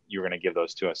were gonna give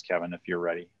those to us, Kevin, if you're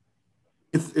ready.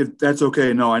 If that's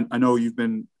okay. No, I know you've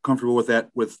been comfortable with that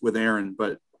with Aaron,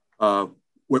 but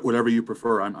whatever you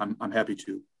prefer, I'm happy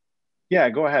to. Yeah,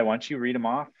 go ahead. Why don't you read them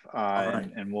off, right.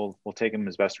 and we'll take them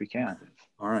as best we can.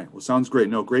 All right. Well, sounds great.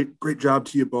 No, great job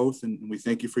to you both, and we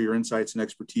thank you for your insights and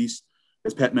expertise.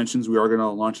 As Pat mentions, we are going to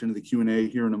launch into the Q&A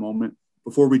here in a moment.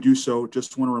 Before we do so,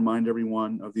 just want to remind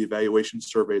everyone of the evaluation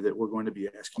survey that we're going to be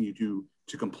asking you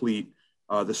to complete.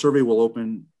 The survey will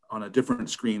open on a different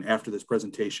screen after this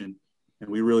presentation, and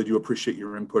we really do appreciate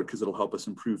your input because it'll help us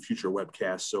improve future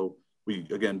webcasts. So we,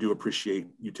 again, do appreciate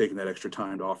you taking that extra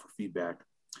time to offer feedback.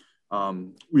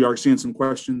 We are seeing some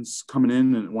questions coming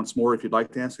in, and once more, if you'd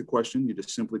like to ask a question, you just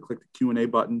simply click the Q&A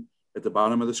button at the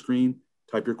bottom of the screen,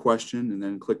 type your question, and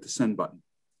then click the send button.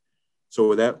 So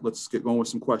with that, let's get going with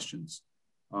some questions.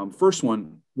 First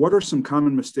one, what are some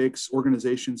common mistakes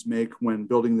organizations make when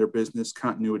building their business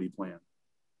continuity plan?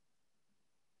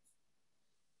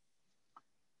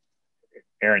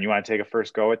 Aaron, you want to take a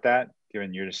first go at that,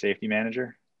 given you're the safety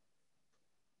manager?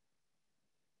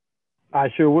 I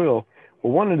sure will.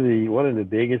 Well, one of the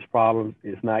biggest problems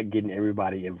is not getting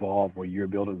everybody involved when you're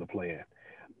building the plan.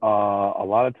 A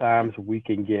lot of times we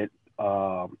can get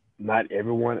not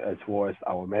everyone, as far as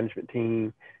our management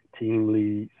team, team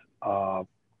leads,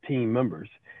 team members,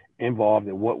 involved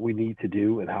in what we need to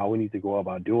do and how we need to go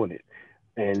about doing it.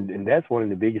 And that's one of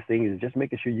the biggest things, is just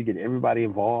making sure you get everybody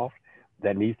involved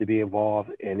that needs to be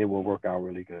involved, and it will work out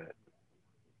really good.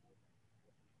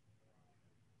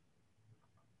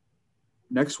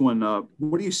 Next one,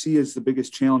 what do you see as the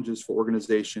biggest challenges for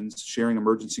organizations sharing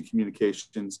emergency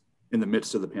communications in the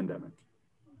midst of the pandemic?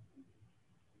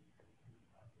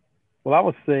 Well, I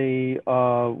would say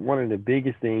one of the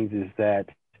biggest things is that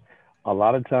a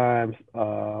lot of times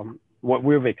what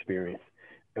we've experienced,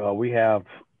 we have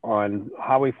on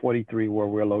Highway 43 where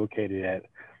we're located at,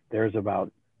 there's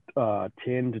about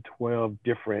 10 to 12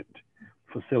 different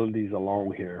facilities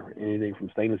along here, anything from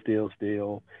stainless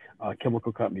steel,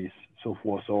 chemical companies, so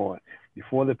forth, so on.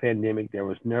 Before the pandemic, there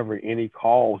was never any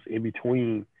calls in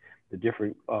between the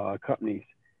different companies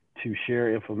to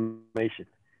share information.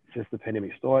 Since the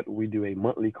pandemic started, we do a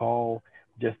monthly call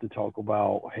just to talk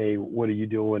about, hey, what are you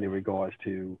doing in regards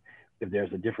to if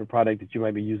there's a different product that you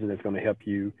might be using that's going to help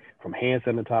you, from hand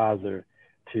sanitizer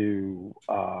to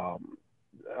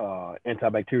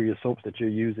antibacterial soaps that you're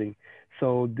using.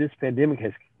 So this pandemic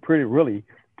has really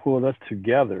pulled us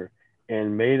together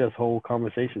and made us hold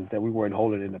conversations that we weren't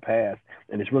holding in the past.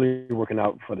 And it's really working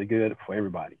out for the good for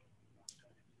everybody.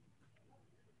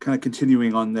 Kind of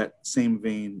continuing on that same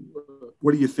vein,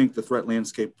 what do you think the threat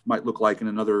landscape might look like in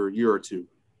another year or two?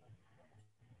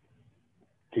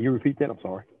 Can you repeat that? I'm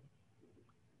sorry.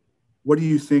 What do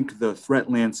you think the threat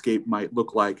landscape might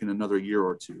look like in another year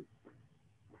or two?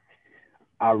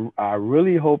 I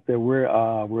really hope that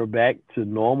we're back to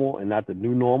normal and not the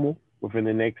new normal within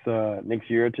the next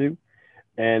year or two.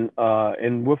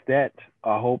 And with that,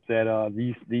 I hope that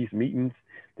these meetings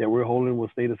that we're holding will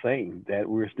stay the same. That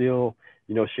we're still,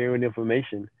 sharing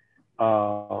information,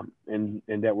 and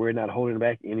that we're not holding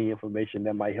back any information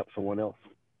that might help someone else.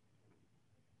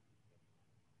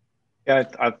 Yeah,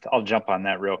 I'll jump on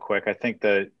that real quick. I think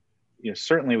that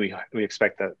certainly we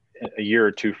expect that a year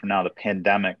or two from now, the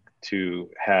pandemic to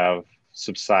have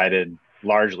subsided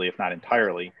largely, if not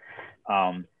entirely.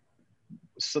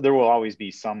 So there will always be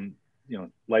some,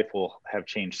 life will have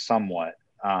changed somewhat.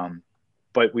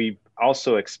 But we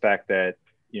also expect that,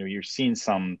 you're seeing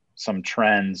some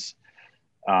trends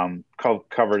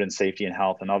covered in safety and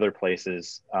health and other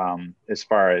places, as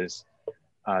far as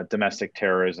domestic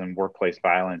terrorism, workplace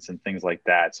violence, and things like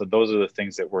that. So those are the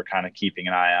things that we're kind of keeping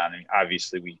an eye on. And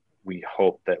obviously we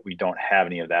hope that we don't have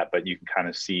any of that, but you can kind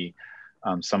of see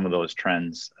some of those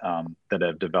trends that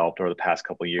have developed over the past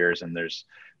couple of years. And if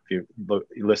you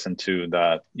listen to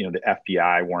the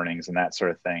FBI warnings and that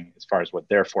sort of thing, as far as what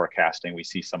they're forecasting, we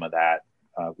see some of that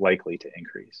likely to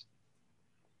increase.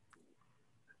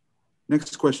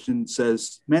 Next question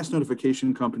says, mass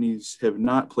notification companies have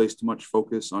not placed much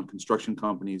focus on construction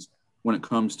companies when it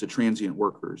comes to transient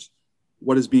workers.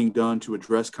 What is being done to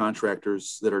address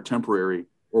contractors that are temporary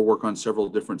or work on several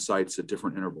different sites at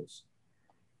different intervals?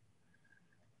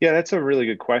 Yeah, that's a really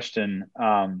good question.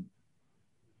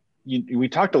 We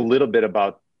talked a little bit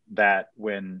about that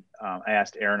when I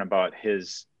asked Aaron about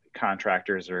his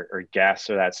contractors or guests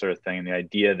or that sort of thing, and the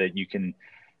idea that you can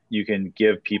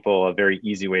give people a very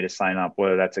easy way to sign up,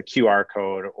 whether that's a QR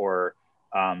code or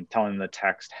telling them the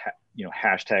text,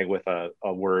 hashtag with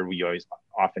a word. We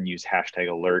often use hashtag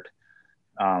alert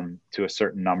to a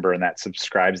certain number, and that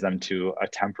subscribes them to a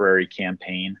temporary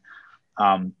campaign.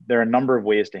 There are a number of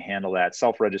ways to handle that.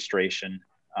 Self-registration,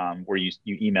 where you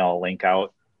email a link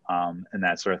out and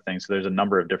that sort of thing. So there's a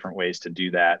number of different ways to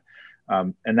do that.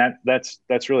 And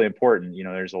that's really important.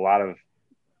 There's a lot of,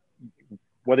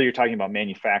 whether you're talking about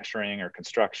manufacturing or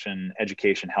construction,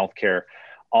 education, healthcare,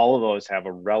 all of those have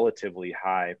a relatively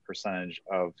high percentage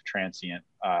of transient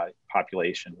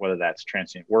population, whether that's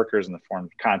transient workers in the form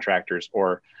of contractors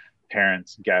or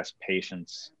parents, guests,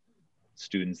 patients,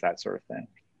 students, that sort of thing.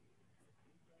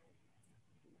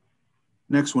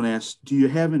 Next one asks, do you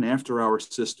have an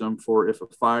after-hours system for if a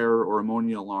fire or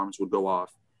ammonia alarms would go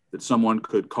off, that someone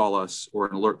could call us or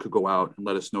an alert could go out and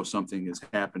let us know something is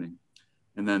happening?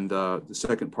 And then the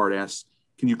second part asks,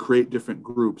 can you create different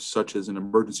groups, such as an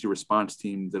emergency response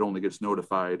team that only gets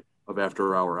notified of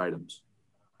after-hour items?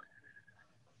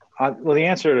 Well, the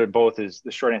answer to both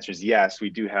the short answer is yes, we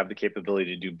do have the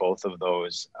capability to do both of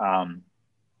those.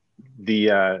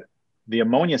 The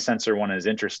ammonia sensor one is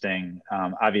interesting.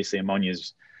 Obviously, ammonia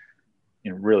is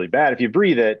really bad if you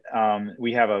breathe it.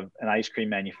 We have an ice cream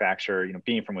manufacturer.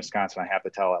 Being from Wisconsin, I have to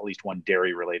tell at least one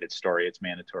dairy-related story. It's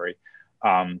mandatory.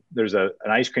 There's an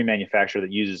ice cream manufacturer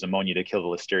that uses ammonia to kill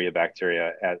the Listeria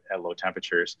bacteria at low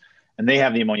temperatures, and they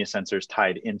have the ammonia sensors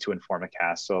tied into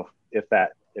Informicast. So if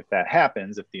that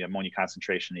happens, if the ammonia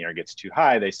concentration in the air gets too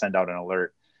high, they send out an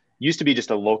alert. It used to be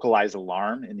just a localized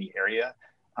alarm in the area.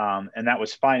 And that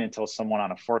was fine until someone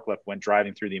on a forklift went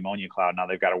driving through the ammonia cloud. Now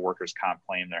they've got a workers' comp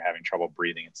claim, they're having trouble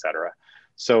breathing, et cetera.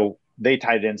 So they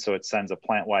tied it in so it sends a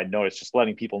plant-wide notice, just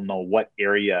letting people know what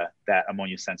area that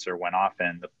ammonia sensor went off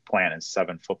in. The plant is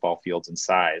 7 football fields in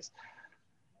size.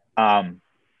 And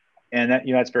that,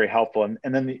 that's very helpful.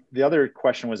 And then the other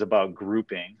question was about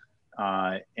grouping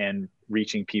and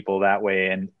reaching people that way.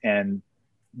 And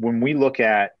when we look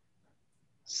at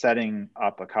setting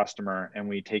up a customer and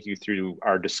we take you through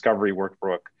our discovery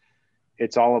workbook,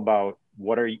 it's all about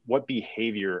what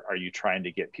behavior are you trying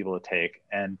to get people to take?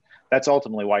 And that's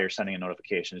ultimately why you're sending a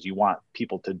notification, is you want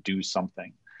people to do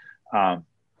something.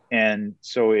 And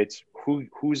so it's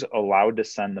who's allowed to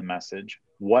send the message,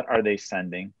 what are they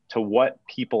sending, to what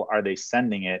people are they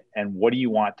sending it, and what do you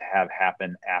want to have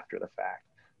happen after the fact?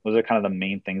 Those are kind of the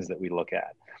main things that we look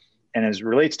at. And as it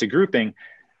relates to grouping,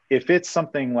 if it's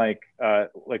something like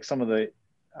some of the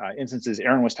instances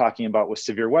Aaron was talking about with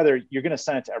severe weather, you're going to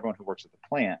send it to everyone who works at the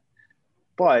plant.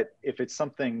 But if it's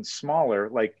something smaller,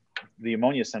 like the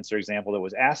ammonia sensor example that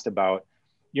was asked about,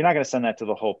 you're not going to send that to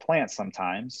the whole plant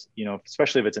sometimes,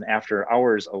 especially if it's an after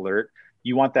hours alert.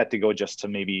 You want that to go just to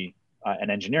maybe an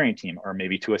engineering team or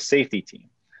maybe to a safety team.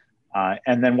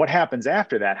 And then what happens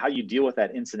after that, how you deal with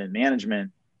that incident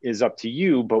management is up to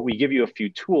you, but we give you a few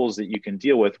tools that you can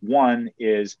deal with. One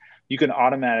is you can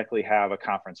automatically have a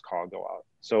conference call go out.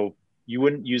 So you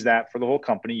wouldn't use that for the whole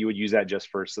company. You would use that just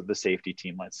for the safety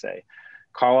team, let's say.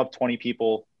 Call up 20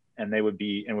 people, and they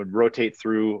would rotate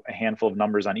through a handful of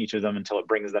numbers on each of them until it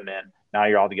brings them in. Now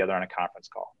you're all together on a conference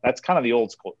call. That's kind of the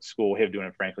old school way of doing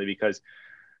it, frankly, because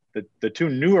the two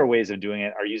newer ways of doing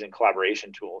it are using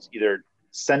collaboration tools, either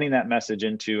sending that message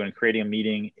into and creating a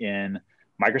meeting in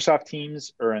Microsoft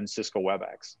Teams or in Cisco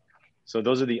WebEx. So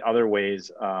those are the other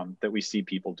ways that we see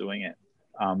people doing it.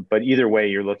 But either way,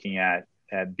 you're looking at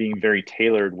being very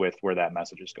tailored with where that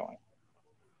message is going.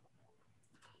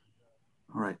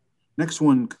 All right. Next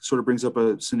one sort of brings up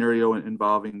a scenario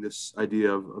involving this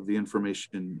idea of the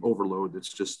information overload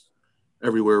that's just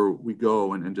everywhere we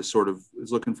go, and just sort of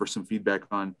is looking for some feedback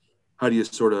on how do you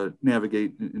sort of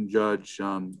navigate and judge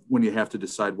when you have to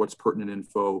decide what's pertinent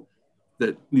info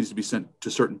that needs to be sent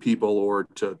to certain people or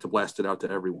to blast it out to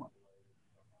everyone.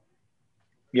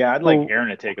 Yeah, I'd like Aaron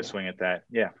to take a swing at that.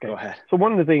 Yeah, okay. Go ahead. So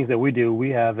one of the things that we do,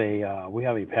 we have a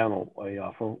panel,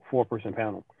 a 4-person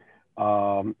panel.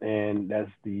 And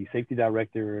that's the safety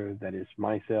director, that is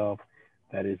myself,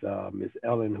 that is Ms.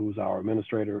 Ellen, who's our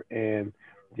administrator, and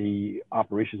the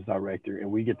operations director. And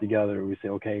we get together and we say,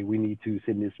 okay, we need to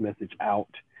send this message out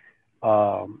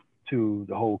to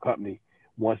the whole company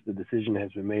once the decision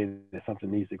has been made that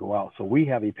something needs to go out. So we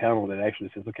have a panel that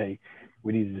actually says, okay,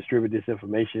 we need to distribute this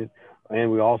information.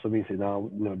 And we also need to say, no,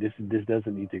 this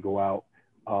doesn't need to go out.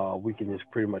 We can just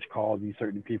pretty much call these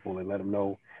certain people and let them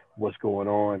know what's going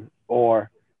on,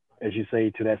 or as you say,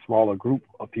 to that smaller group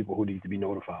of people who need to be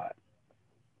notified.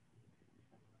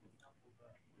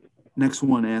 Next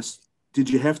one asks, did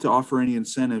you have to offer any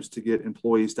incentives to get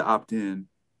employees to opt in,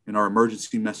 and are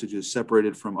emergency messages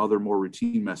separated from other more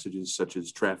routine messages such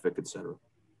as traffic, et cetera?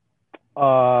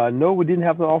 No, we didn't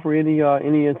have to offer any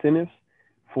incentives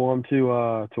for them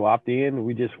to opt in.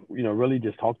 We just really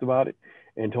just talked about it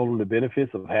and told them the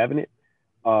benefits of having it.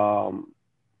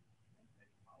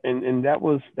 And that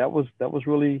was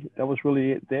really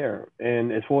it there.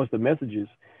 And as far as the messages,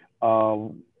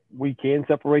 we can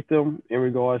separate them in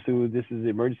regards to this is the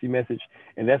emergency message,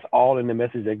 and that's all in the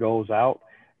message that goes out.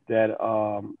 That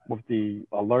with the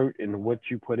alert and what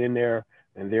you put in there,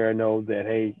 and there know that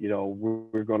hey,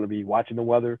 we're going to be watching the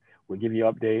weather. We'll give you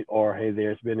an update, or hey,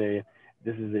 this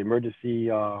is the emergency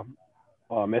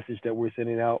message that we're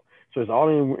sending out. So it's all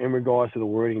in regards to the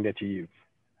wording that you use.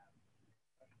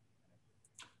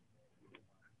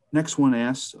 Next one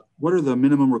asks, what are the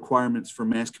minimum requirements for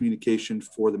mass communication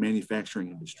for the manufacturing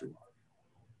industry?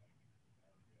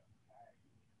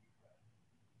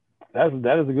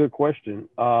 That is a good question.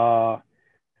 I'm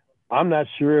not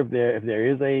sure if there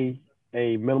is a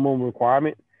minimum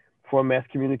requirement for mass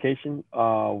communication.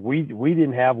 We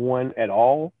didn't have one at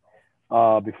all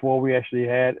before we actually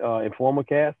had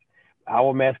InformaCast.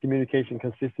 Our mass communication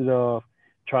consisted of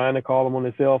trying to call them on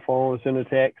their cell phone, send a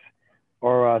text,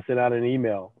 or send out an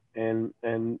email. And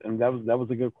that was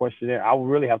a good question there. I would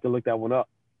really have to look that one up.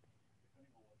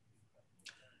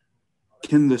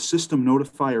 Can the system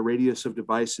notify a radius of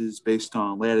devices based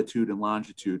on latitude and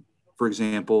longitude? For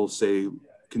example, say,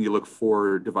 can you look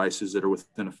for devices that are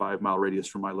within a 5-mile radius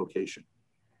from my location?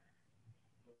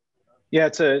 Yeah,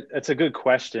 it's a good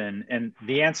question, and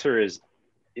the answer is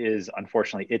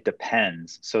unfortunately it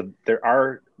depends. So there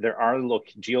are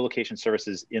geolocation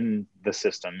services in the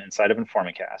system inside of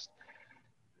InformaCast,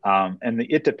 and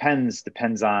it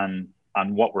depends on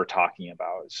what we're talking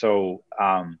about. So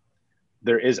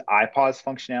there is iPause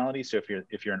functionality. So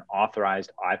if you're an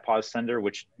authorized iPause sender,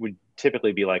 which would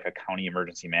typically be like a county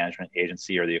emergency management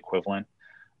agency or the equivalent,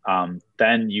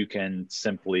 then you can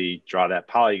simply draw that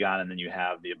polygon, and then you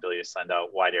have the ability to send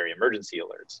out wide area emergency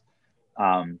alerts.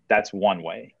 That's one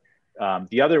way.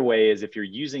 The other way is if you're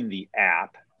using the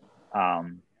app,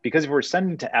 because if we're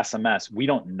sending to SMS, we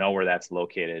don't know where that's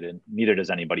located, and neither does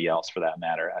anybody else for that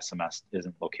matter. SMS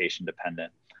isn't location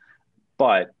dependent.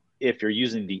 But if you're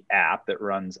using the app that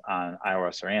runs on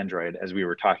iOS or Android, as we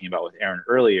were talking about with Aaron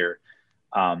earlier,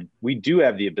 we do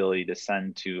have the ability to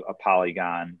send to a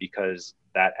polygon because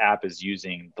that app is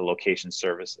using the location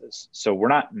services. So we're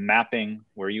not mapping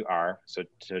where you are. So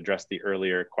to address the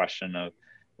earlier question of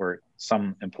where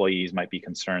some employees might be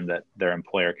concerned that their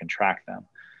employer can track them,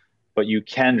 but you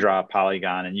can draw a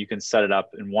polygon and you can set it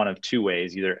up in one of two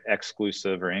ways, either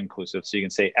exclusive or inclusive. So you can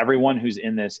say, everyone who's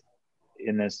in this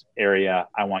area,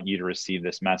 I want you to receive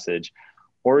this message.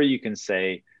 Or you can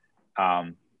say,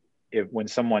 when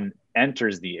someone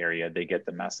enters the area, they get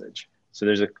the message. So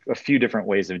there's a few different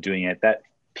ways of doing it. That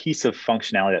piece of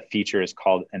functionality, that feature is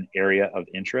called an area of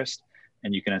interest.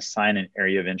 And you can assign an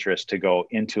area of interest to go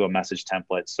into a message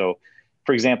template. So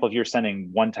for example, if you're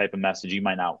sending one type of message, you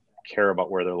might not care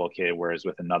about where they're located, whereas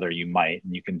with another you might,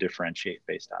 and you can differentiate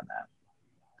based on that.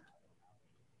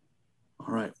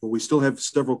 All right. Well, we still have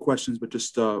several questions, but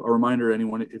just a reminder,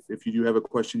 anyone, if you do have a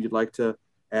question you'd like to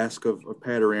ask of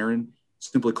Pat or Aaron,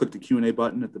 simply click the Q&A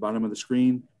button at the bottom of the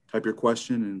screen, type your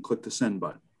question, and click the send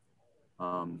button.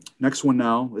 Next one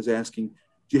now is asking,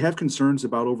 do you have concerns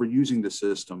about overusing the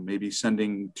system, maybe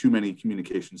sending too many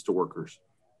communications to workers?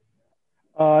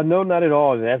 No, not at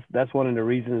all. That's one of the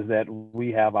reasons that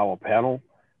we have our panel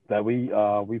that we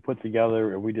put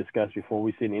together and we discuss before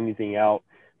we send anything out,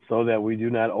 so that we do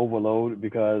not overload,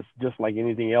 because just like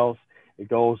anything else, it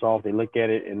goes off, they look at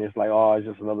it, and it's like, oh, it's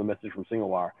just another message from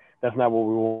SingleWire. That's not what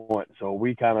we want. So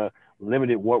we kind of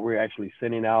limited what we're actually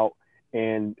sending out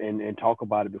and talk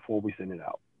about it before we send it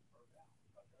out.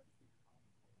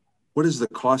 What is the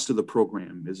cost of the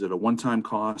program? Is it a one-time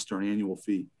cost or an annual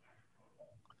fee?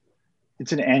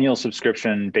 It's an annual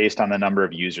subscription based on the number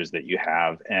of users that you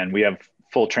have. And we have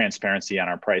full transparency on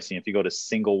our pricing. If you go to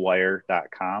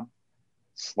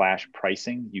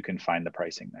singlewire.com/pricing, you can find the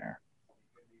pricing there.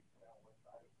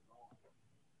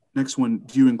 Next one,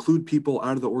 do you include people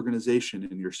out of the organization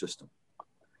in your system?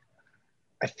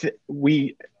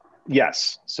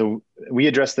 Yes. So we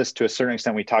address this to a certain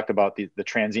extent. We talked about the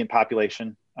transient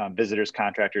population, visitors,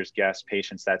 contractors, guests,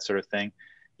 patients, that sort of thing.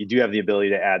 You do have the ability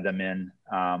to add them in,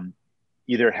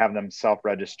 either have them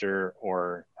self-register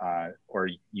or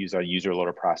use a user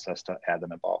loader process to add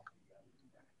them in bulk.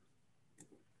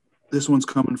 This one's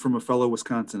coming from a fellow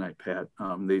Wisconsinite, Pat.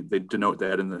 They denote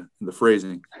that in the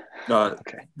phrasing.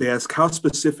 Okay. They ask, how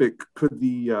specific could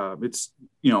they're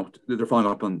following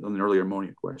up on an earlier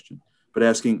ammonia question, but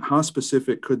asking how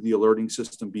specific could the alerting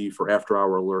system be for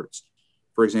after-hour alerts?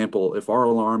 For example, if our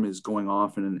alarm is going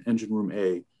off in an engine room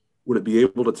A, would it be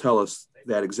able to tell us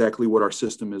that exactly what our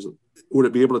system is? Would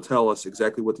it be able to tell us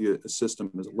exactly what the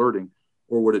system is alerting,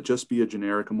 or would it just be a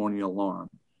generic ammonia alarm?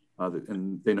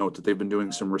 And they note that they've been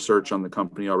doing some research on the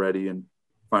company already and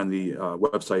find the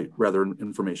website rather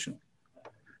informational.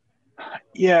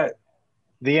 Yeah,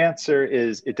 the answer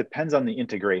is it depends on the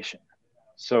integration.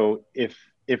 So if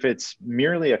it's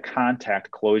merely a contact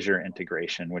closure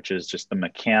integration, which is just the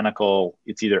mechanical,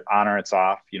 it's either on or it's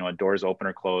off, a door's open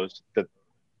or closed,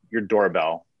 your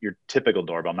doorbell, your typical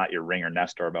doorbell, not your Ring or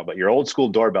Nest doorbell, but your old school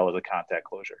doorbell is a contact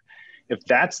closure. If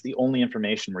that's the only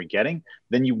information we're getting,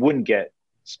 then you wouldn't get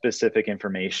specific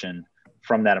information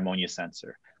from that ammonia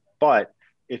sensor. But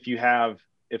if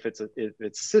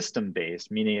it's system based,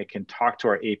 meaning it can talk to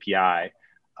our API,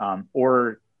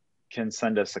 or can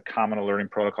send us a common alerting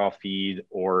protocol feed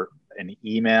or an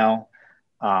email,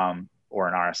 or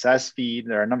an RSS feed.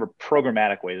 There are a number of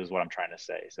programmatic ways, is what I'm trying to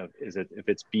say. So if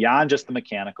it's beyond just the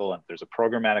mechanical, and if there's a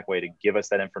programmatic way to give us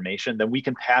that information, then we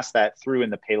can pass that through in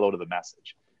the payload of the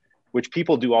message, which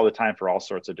people do all the time for all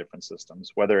sorts of different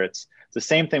systems, whether it's the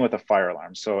same thing with a fire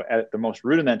alarm. So at the most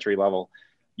rudimentary level,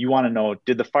 you want to know,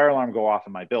 did the fire alarm go off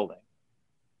in my building?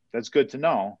 That's good to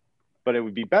know, but it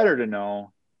would be better to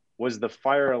know, was the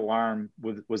fire alarm,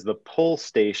 was the pull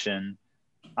station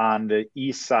on the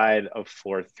east side of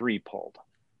floor 3 pulled?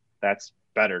 That's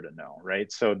better to know,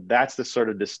 right? So that's the sort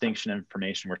of distinction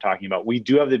information we're talking about. We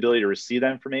do have the ability to receive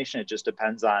that information. It just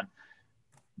depends on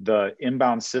the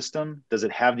inbound system. Does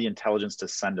it have the intelligence to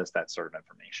send us that sort of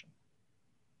information?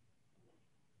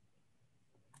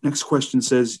 Next question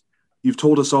says, you've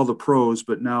told us all the pros,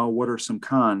 but now what are some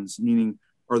cons? Meaning,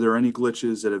 are there any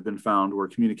glitches that have been found where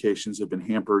communications have been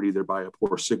hampered either by a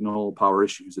poor signal, power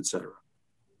issues, et cetera?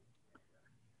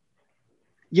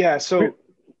 Yeah, so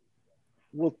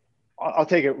I'll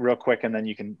take it real quick, and then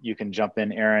you can jump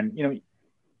in, Aaron.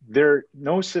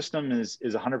 No system is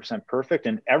 100% perfect,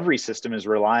 and every system is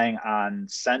relying on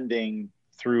sending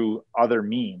through other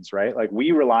means, right? Like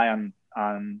we rely on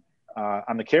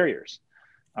the carriers,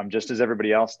 just as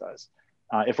everybody else does.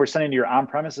 If we're sending to your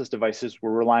on-premises devices,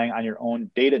 we're relying on your own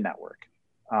data network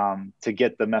to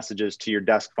get the messages to your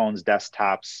desk phones,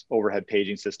 desktops, overhead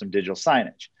paging system, digital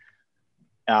signage.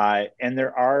 And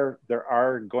there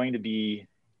are going to be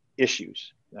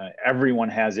issues. Everyone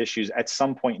has issues at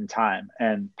some point in time,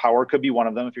 and power could be one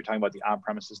of them if you're talking about the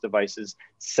on-premises devices.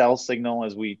 Cell signal,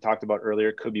 as we talked about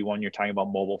earlier, could be one you're talking about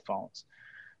mobile phones.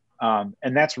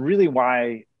 And that's really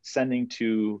why sending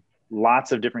to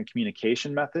lots of different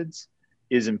communication methods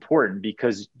is important,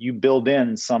 because you build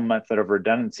in some method of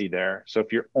redundancy there. So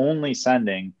if you're only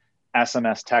sending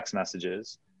SMS text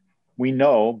messages, we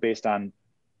know based on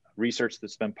research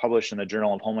that's been published in the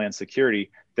Journal of Homeland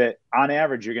Security that on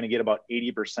average, you're going to get about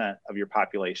 80% of your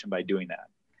population by doing that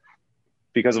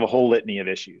because of a whole litany of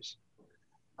issues.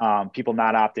 People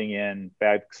not opting in,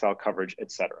 bad cell coverage,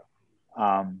 et cetera.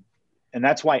 And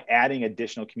that's why adding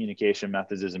additional communication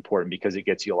methods is important, because it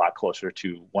gets you a lot closer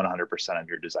to 100% of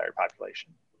your desired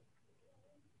population.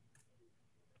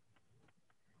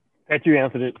 That you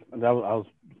answered it. I was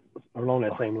along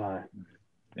that same line.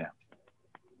 Yeah.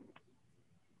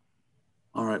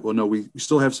 All right. Well, no, we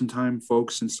still have some time,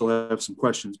 folks, and still have some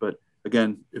questions. But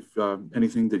again, if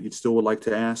anything that you still would like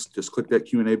to ask, just click that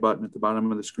Q&A button at the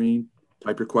bottom of the screen,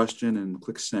 type your question, and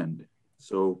click send.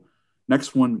 So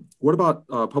next one, what about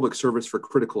public service for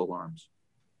critical alarms?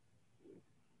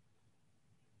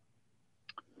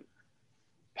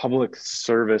 Public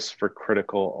service for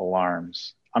critical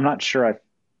alarms. I'm not sure I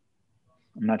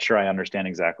understand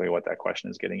exactly what that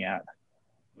question is getting at.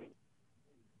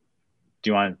 Do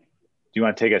you want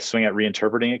to take a swing at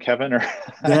reinterpreting it, Kevin? Or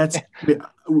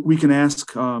we can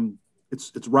ask.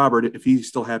 It's Robert, if he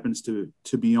still happens to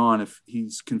be on. If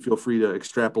he can feel free to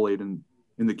extrapolate in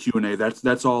the Q&A.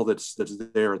 That's all that's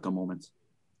there at the moment.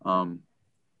 So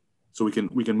we can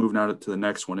move now to the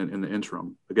next one in the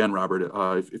interim. Again, Robert,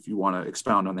 if you want to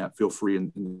expound on that, feel free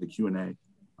in the Q&A.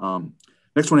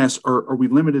 Next one asks, are we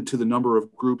limited to the number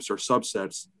of groups or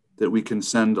subsets that we can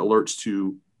send alerts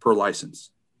to per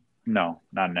license? No,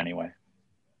 not in any way.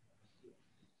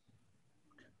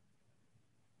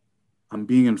 I'm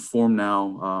being informed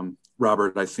now,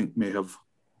 Robert, I think may have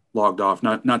logged off,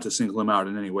 not to single him out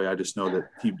in any way. I just know that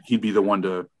he'd be the one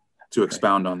to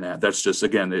expound on that. That's just,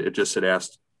 again, it just had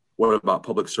asked, what about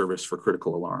public service for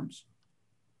critical alarms?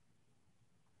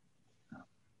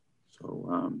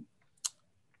 So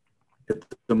at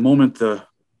the moment, the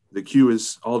queue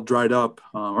is all dried up,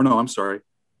 or no, I'm sorry.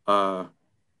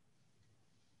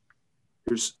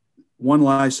 There's one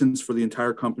license for the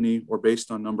entire company or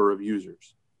based on number of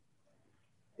users.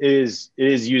 It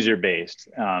is user based,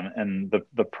 and the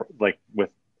like with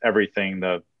everything,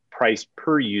 the price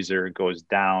per user goes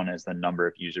down as the number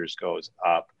of users goes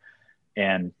up.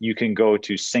 And you can go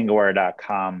to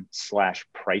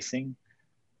singlewire.com/pricing,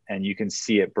 and you can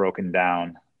see it broken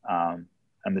down and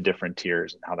the different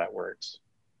tiers and how that works.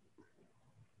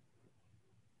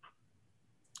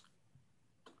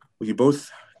 Well, you both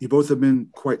have been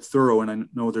quite thorough, and I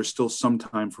know there's still some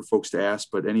time for folks to ask,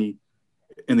 but in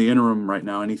the interim right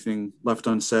now, anything left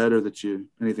unsaid, or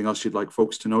anything else you'd like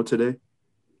folks to know today?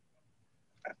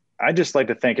 I'd just like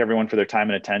to thank everyone for their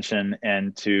time and attention,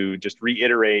 and to just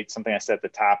reiterate something I said at the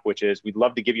top, which is we'd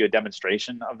love to give you a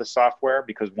demonstration of the software,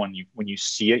 because when you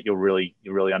see it, you'll really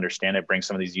understand it, bring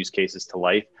some of these use cases to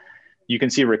life. You can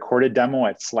see a recorded demo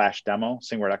at /demo,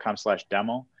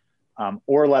 singlewire.com/demo,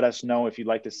 or let us know if you'd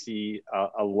like to see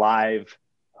a live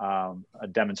a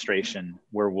demonstration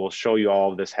where we'll show you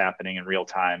all of this happening in real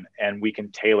time, and we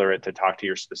can tailor it to talk to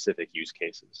your specific use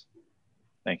cases.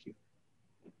 Thank you.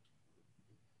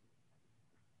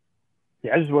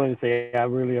 Yeah, I just wanted to say I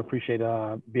really appreciate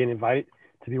being invited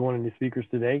to be one of the speakers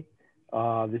today.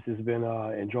 This has been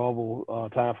an enjoyable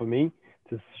time for me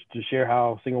to share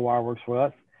how SingleWire works for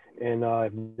us. And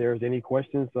if there's any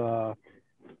questions,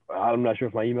 I'm not sure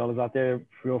if my email is out there.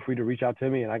 Feel free to reach out to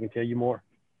me and I can tell you more.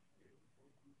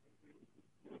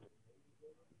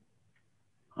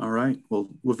 All right. Well,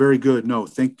 very good. No,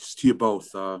 thanks to you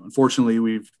both.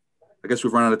 Unfortunately, I guess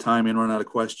we've run out of time and run out of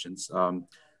questions.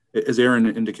 As Aaron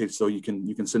indicates, though, you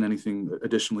can send anything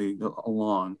additionally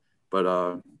along. But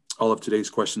all of today's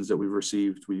questions that we've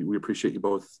received, we appreciate you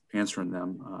both answering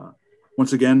them.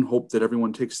 Once again, hope that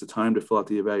everyone takes the time to fill out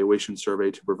the evaluation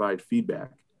survey to provide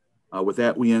feedback. With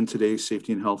that, we end today's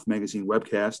Safety and Health Magazine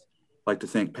webcast. I'd like to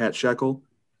thank Pat Sheckle,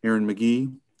 Aaron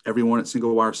McGee, everyone at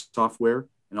SingleWire Software,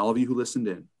 and all of you who listened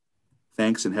in.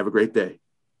 Thanks and have a great day.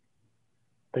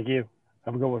 Thank you.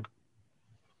 Have a good one.